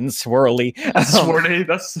fucking swirly. Swirly,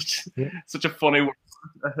 that's such a funny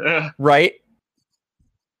word. Right?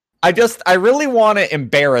 I really want to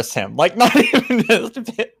embarrass him. Like, not even just a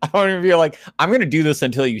bit. I want to be like, I'm going to do this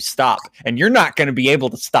until you stop. And you're not going to be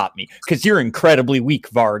able to stop me because you're incredibly weak,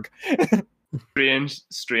 Varg.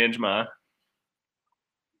 Strange man.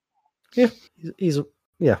 Yeah,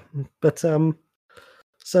 but so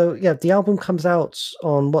yeah, the album comes out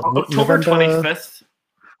on what, October 25th.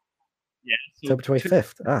 Yeah, so October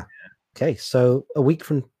 25th. Okay, so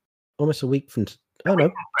almost a week from. Oh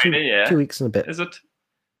no, Friday, 2 weeks and a bit. Is it?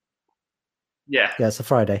 Yeah, it's a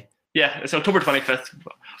Friday. Yeah, it's October 25th.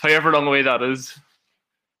 However long away that is.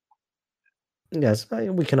 Yeah, it's about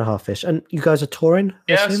a week and a half-ish. And you guys are touring?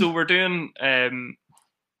 Yeah, so we're doing a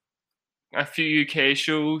few UK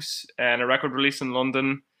shows and a record release in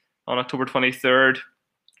London on October 23rd.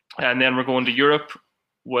 And then we're going to Europe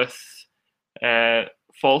with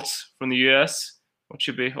Faults from the US, which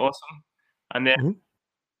should be awesome. And then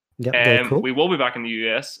cool. We will be back in the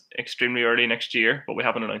US extremely early next year, but we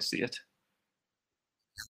haven't announced it yet.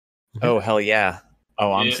 Oh, hell yeah.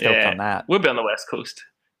 Oh, I'm stoked on that. We'll be on the West Coast.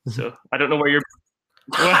 So I don't know where you're.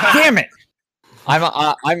 Damn it!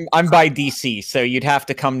 I'm by DC, so you'd have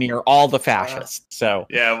to come near all the fascists. So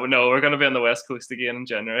yeah, well, no, we're going to be on the West Coast again in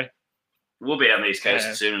January. We'll be on the East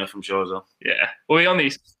Coast soon enough, I'm sure as well. Yeah, we'll be on the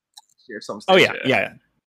East Coast some stage. Oh yeah.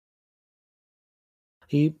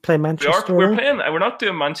 You play Manchester? We're playing. We're not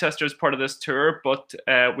doing Manchester as part of this tour, but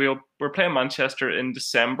we're playing Manchester in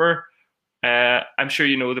December. I'm sure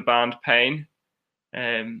you know the band Pine.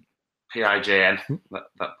 PIJN.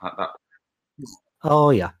 That. Oh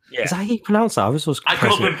yeah. Is that how you pronounce that? I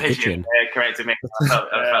called him Pigeon. Corrected me. I felt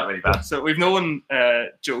really bad. So we've known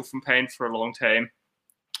Joe from Pine for a long time,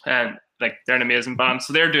 and like they're an amazing band.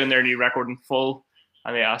 So they're doing their new record in full,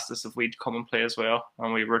 and they asked us if we'd come and play as well,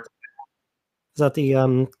 and we were. Is that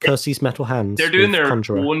the Kelsey's Metal Hands? They're doing their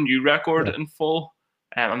own new record in full.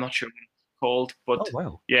 I'm not sure what it's called, but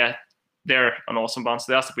yeah, they're an awesome band.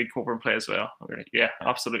 So they asked if we'd come over and play as well. Yeah,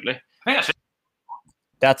 absolutely.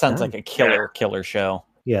 That sounds like a killer show.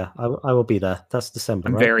 Yeah, I will be there. That's December.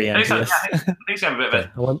 I'm very envious. I think it's a bit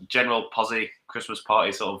of a general posse Christmas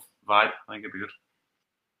party sort of vibe. I think it'd be good.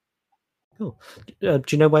 Cool. Do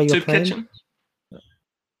you know where you're Soup playing? Kitchen.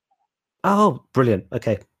 Oh, brilliant.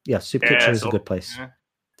 Okay. Yeah, Soup Kitchen is a good place. Yeah.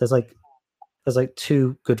 There's like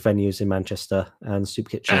two good venues in Manchester, and Soup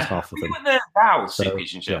Kitchen is half of them. Were you at the Thou Soup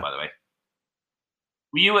Kitchen show, by the way?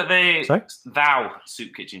 Were you at the Thou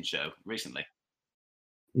Soup Kitchen show recently?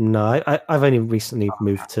 No, I've only recently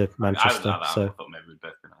moved to Manchester, I thought maybe we'd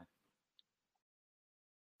both been.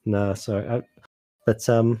 No, sorry. But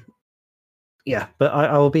I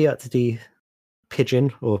will be at the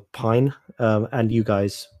Pigeon or Pine, and you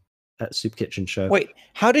guys at Soup Kitchen show. Wait,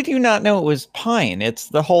 how did you not know it was Pine? It's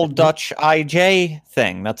the whole Dutch IJ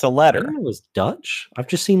thing. That's a letter. I didn't know it was Dutch. I've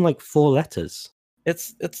just seen like 4 letters.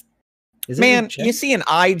 It's man, you see an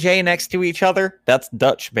IJ next to each other? That's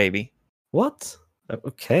Dutch, baby. What?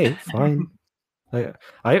 Okay, fine.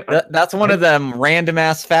 That's one of them random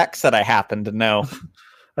ass facts that I happen to know.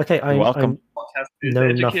 Okay, You're welcome. I know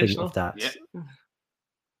nothing of that.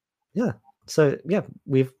 Yeah. So yeah,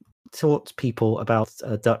 we've taught people about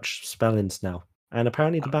Dutch spellings now, and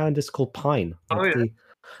apparently the band is called Pine.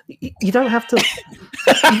 You don't have to.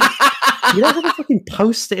 You don't have to fucking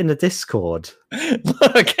post it in the Discord.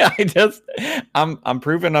 Look, I'm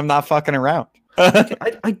proving I'm not fucking around.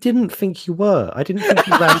 I didn't think you were. I didn't think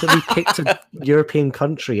you randomly picked a European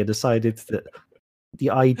country and decided that the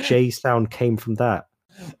IJ sound came from that.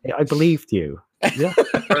 I believed you. Yeah.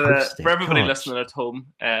 For everybody listening at home,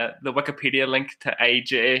 the Wikipedia link to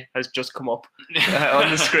IJ has just come up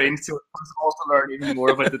on the screen, so it's also learn even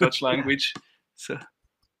more about the Dutch language. So,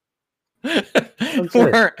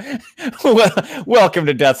 Welcome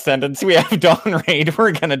to Death Sentence. We have Dawn Raid.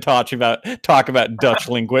 We're going to talk about Dutch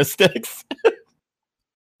linguistics.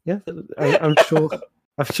 Yeah, I'm sure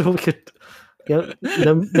we could. Yeah,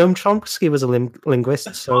 Noam Chomsky was a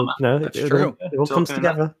linguist, so it all comes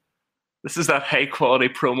together. This is that high quality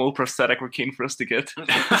promo prosthetic we're keen for us to get.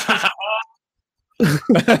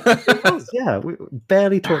 Yeah, we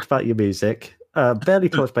barely talked about your music, barely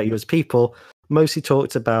talked about you as people, mostly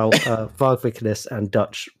talked about Waagwichtigheid and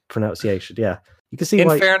Dutch pronunciation. Yeah, you can see.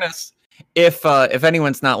 In fairness, if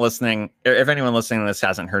anyone's not listening, or if anyone listening to this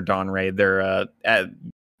hasn't heard Dawn Raid, they're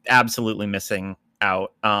absolutely missing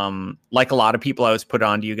out. Like a lot of people, I was put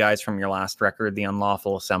on to you guys from your last record, The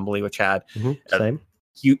Unlawful Assembly, which had same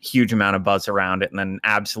huge amount of buzz around it, and then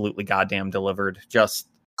absolutely goddamn delivered. Just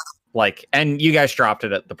like, and you guys dropped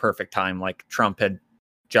it at the perfect time. Like Trump had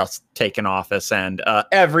just taken office, and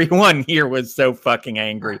everyone here was so fucking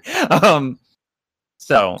angry.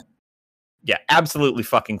 So yeah, absolutely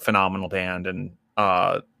fucking phenomenal band, and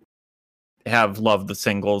have loved the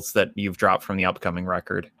singles that you've dropped from the upcoming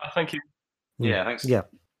record. Thank you. Yeah, thanks. Yeah,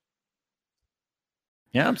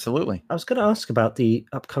 absolutely. I was going to ask about the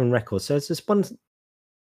upcoming record. So there's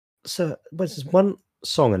one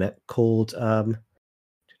song in it called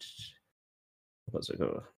what's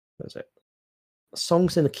it?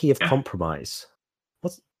 Songs in the Key of Compromise.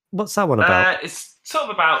 What's that one about? It's sort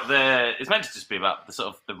of about it's meant to just be about the sort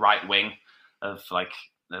of the right wing of like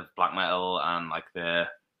the black metal and like the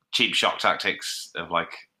cheap shock tactics of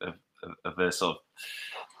like of the sort of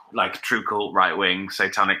like true cult right wing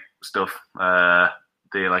satanic stuff. The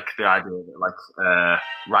idea that like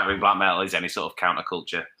right wing black metal is any sort of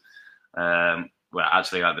counterculture. Where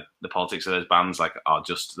actually like the politics of those bands like are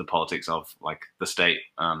just the politics of like the state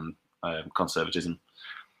and conservatism.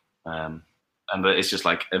 But it's just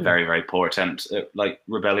like a very, very poor attempt at like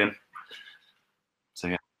rebellion.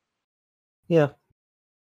 So yeah.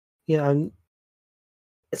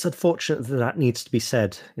 It's unfortunate that needs to be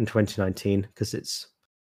said in 2019 because it's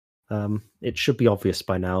it should be obvious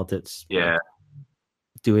by now that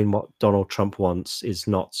doing what Donald Trump wants is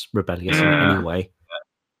not rebellious in any way.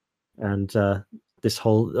 And this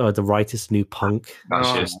whole the right is new punk.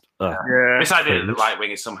 That's just this idea that the right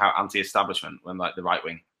wing is somehow anti-establishment when like the right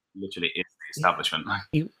wing literally is the establishment.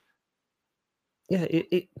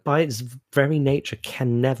 It by its very nature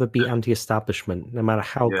can never be anti-establishment, no matter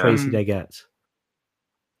how crazy they get.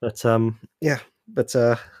 But so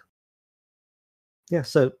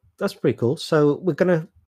that's pretty cool. So we're gonna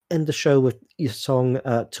end the show with your song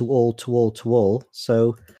 "To All, To All, To All."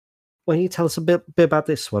 So why don't you tell us a bit about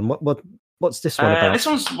this one? What's this one about? This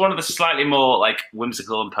one's one of the slightly more like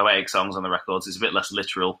whimsical and poetic songs on the records. It's a bit less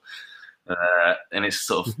literal, and it's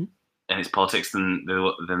sort of in its politics than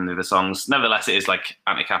the other songs. Nevertheless, it is like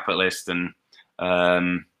anti-capitalist, and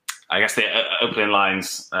I guess the opening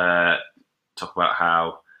lines talk about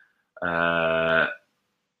how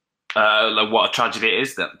like what a tragedy it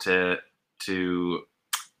is that to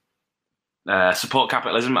support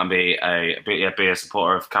capitalism and be a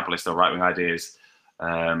supporter of capitalist or right wing ideas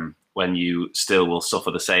when you still will suffer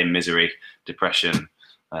the same misery, depression,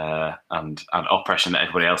 and oppression that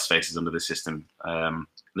everybody else faces under the system. I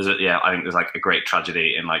think there's like a great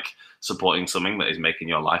tragedy in like supporting something that is making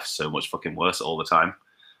your life so much fucking worse all the time.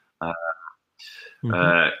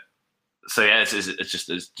 So yeah,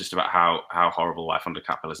 it's just about how horrible life under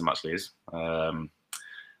capitalism actually is. The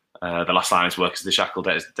last line is "Work is the shackle,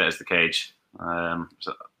 debt is the cage."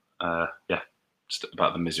 Just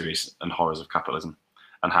about the miseries and horrors of capitalism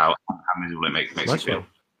and how miserable it makes you feel. And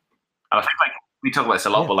I think like we talk about this a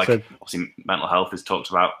lot, but like obviously mental health is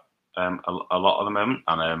talked about a lot at the moment,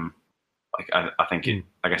 and I think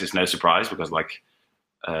I guess it's no surprise because like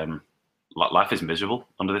life is miserable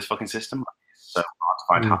under this fucking system. It's so hard to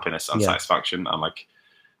find happiness and satisfaction and like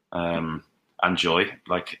and joy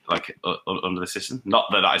like under the system.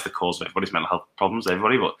 Not that is the cause of everybody's mental health problems,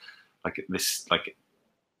 everybody, but like this, like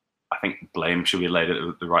I think blame should be laid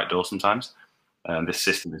at the right door sometimes. This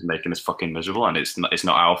system is making us fucking miserable, and it's not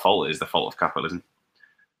our fault. It is the fault of capitalism.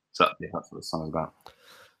 So that's what this song is about.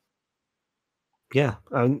 Yeah,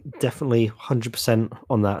 I'm definitely 100%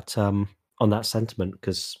 on that sentiment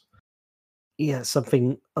because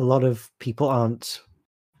something a lot of people aren't.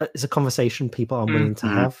 It's a conversation people aren't willing to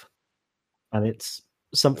have, and it's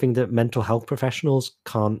something that mental health professionals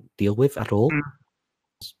can't deal with at all.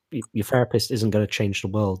 Your therapist isn't going to change the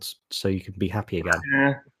world so you can be happy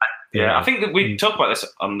again. Yeah, I think that we talk about this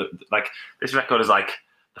on this record is like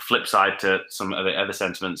the flip side to some of the other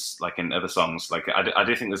sentiments, like in other songs. Like I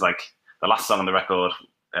do think there's like the last song on the record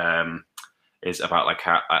is about like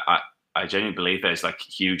how I genuinely believe there's like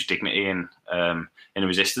huge dignity in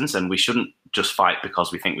resistance, and we shouldn't just fight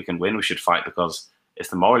because we think we can win. We should fight because it's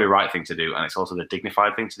the morally right thing to do, and it's also the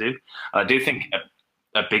dignified thing to do. And I do think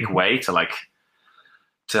a big way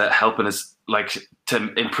to helping us, like,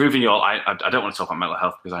 to improving your. I don't want to talk about mental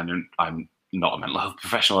health because I'm not a mental health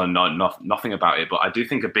professional and nothing about it, but I do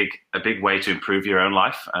think a big way to improve your own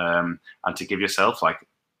life and to give yourself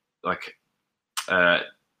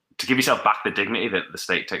to give yourself back the dignity that the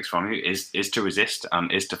state takes from you is to resist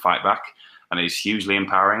and is to fight back, and it is hugely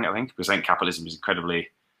empowering. I think because I think capitalism is incredibly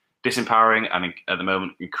disempowering and at the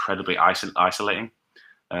moment incredibly isolating.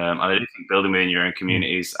 And I do think building within your own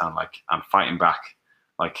communities and fighting back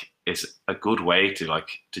is a good way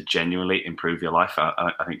to genuinely improve your life.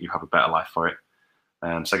 I think you have a better life for it.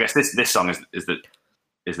 So I guess this song is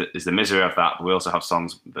the misery of that. But we also have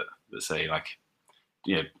songs that say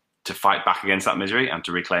to fight back against that misery and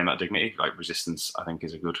to reclaim that dignity. Like resistance, I think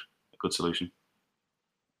is a good solution.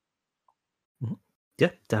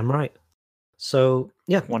 Yeah, damn right. So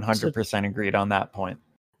yeah, 100% agreed on that point.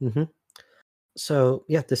 Mm-hmm. So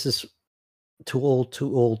yeah, this is To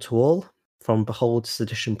All from Behold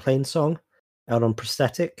Sedition Plainsong, out on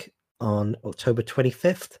Prosthetic on October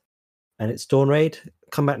 25th, and it's Dawn Raid.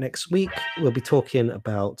 Come back next week. We'll be talking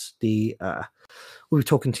about we'll be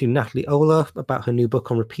talking to Natalie Ola about her new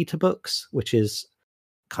book on repeater books, which is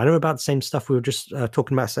kind of about the same stuff we were just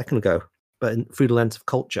talking about a second ago, but through the lens of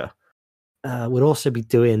culture. We'll also be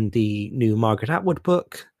doing the new Margaret Atwood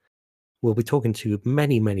book. We'll be talking to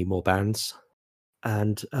many, many more bands.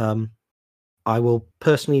 And I will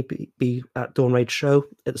personally be at Dawn Raid show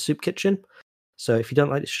at the Soup Kitchen. So if you don't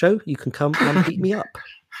like the show, you can come and beat me up.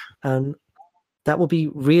 And that will be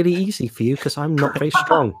really easy for you because I'm not very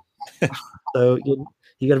strong. So you're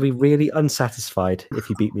going to be really unsatisfied if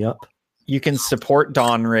you beat me up. You can support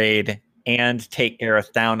Dawn Raid and take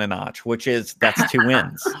Gareth down a notch, that's 2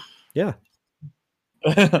 wins. Yeah.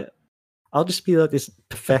 I'll just be like this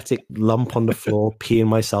pathetic lump on the floor, peeing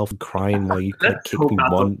myself and crying while you kick me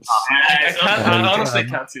once. I honestly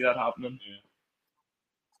can't see that happening.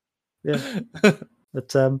 Yeah.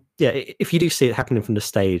 But if you do see it happening from the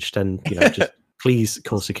stage, then just please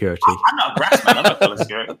call security. I'm not a grass man. I'm not calling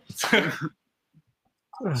security.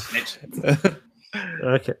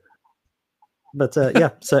 Okay. But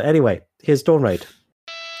so anyway, here's Dawn Raid.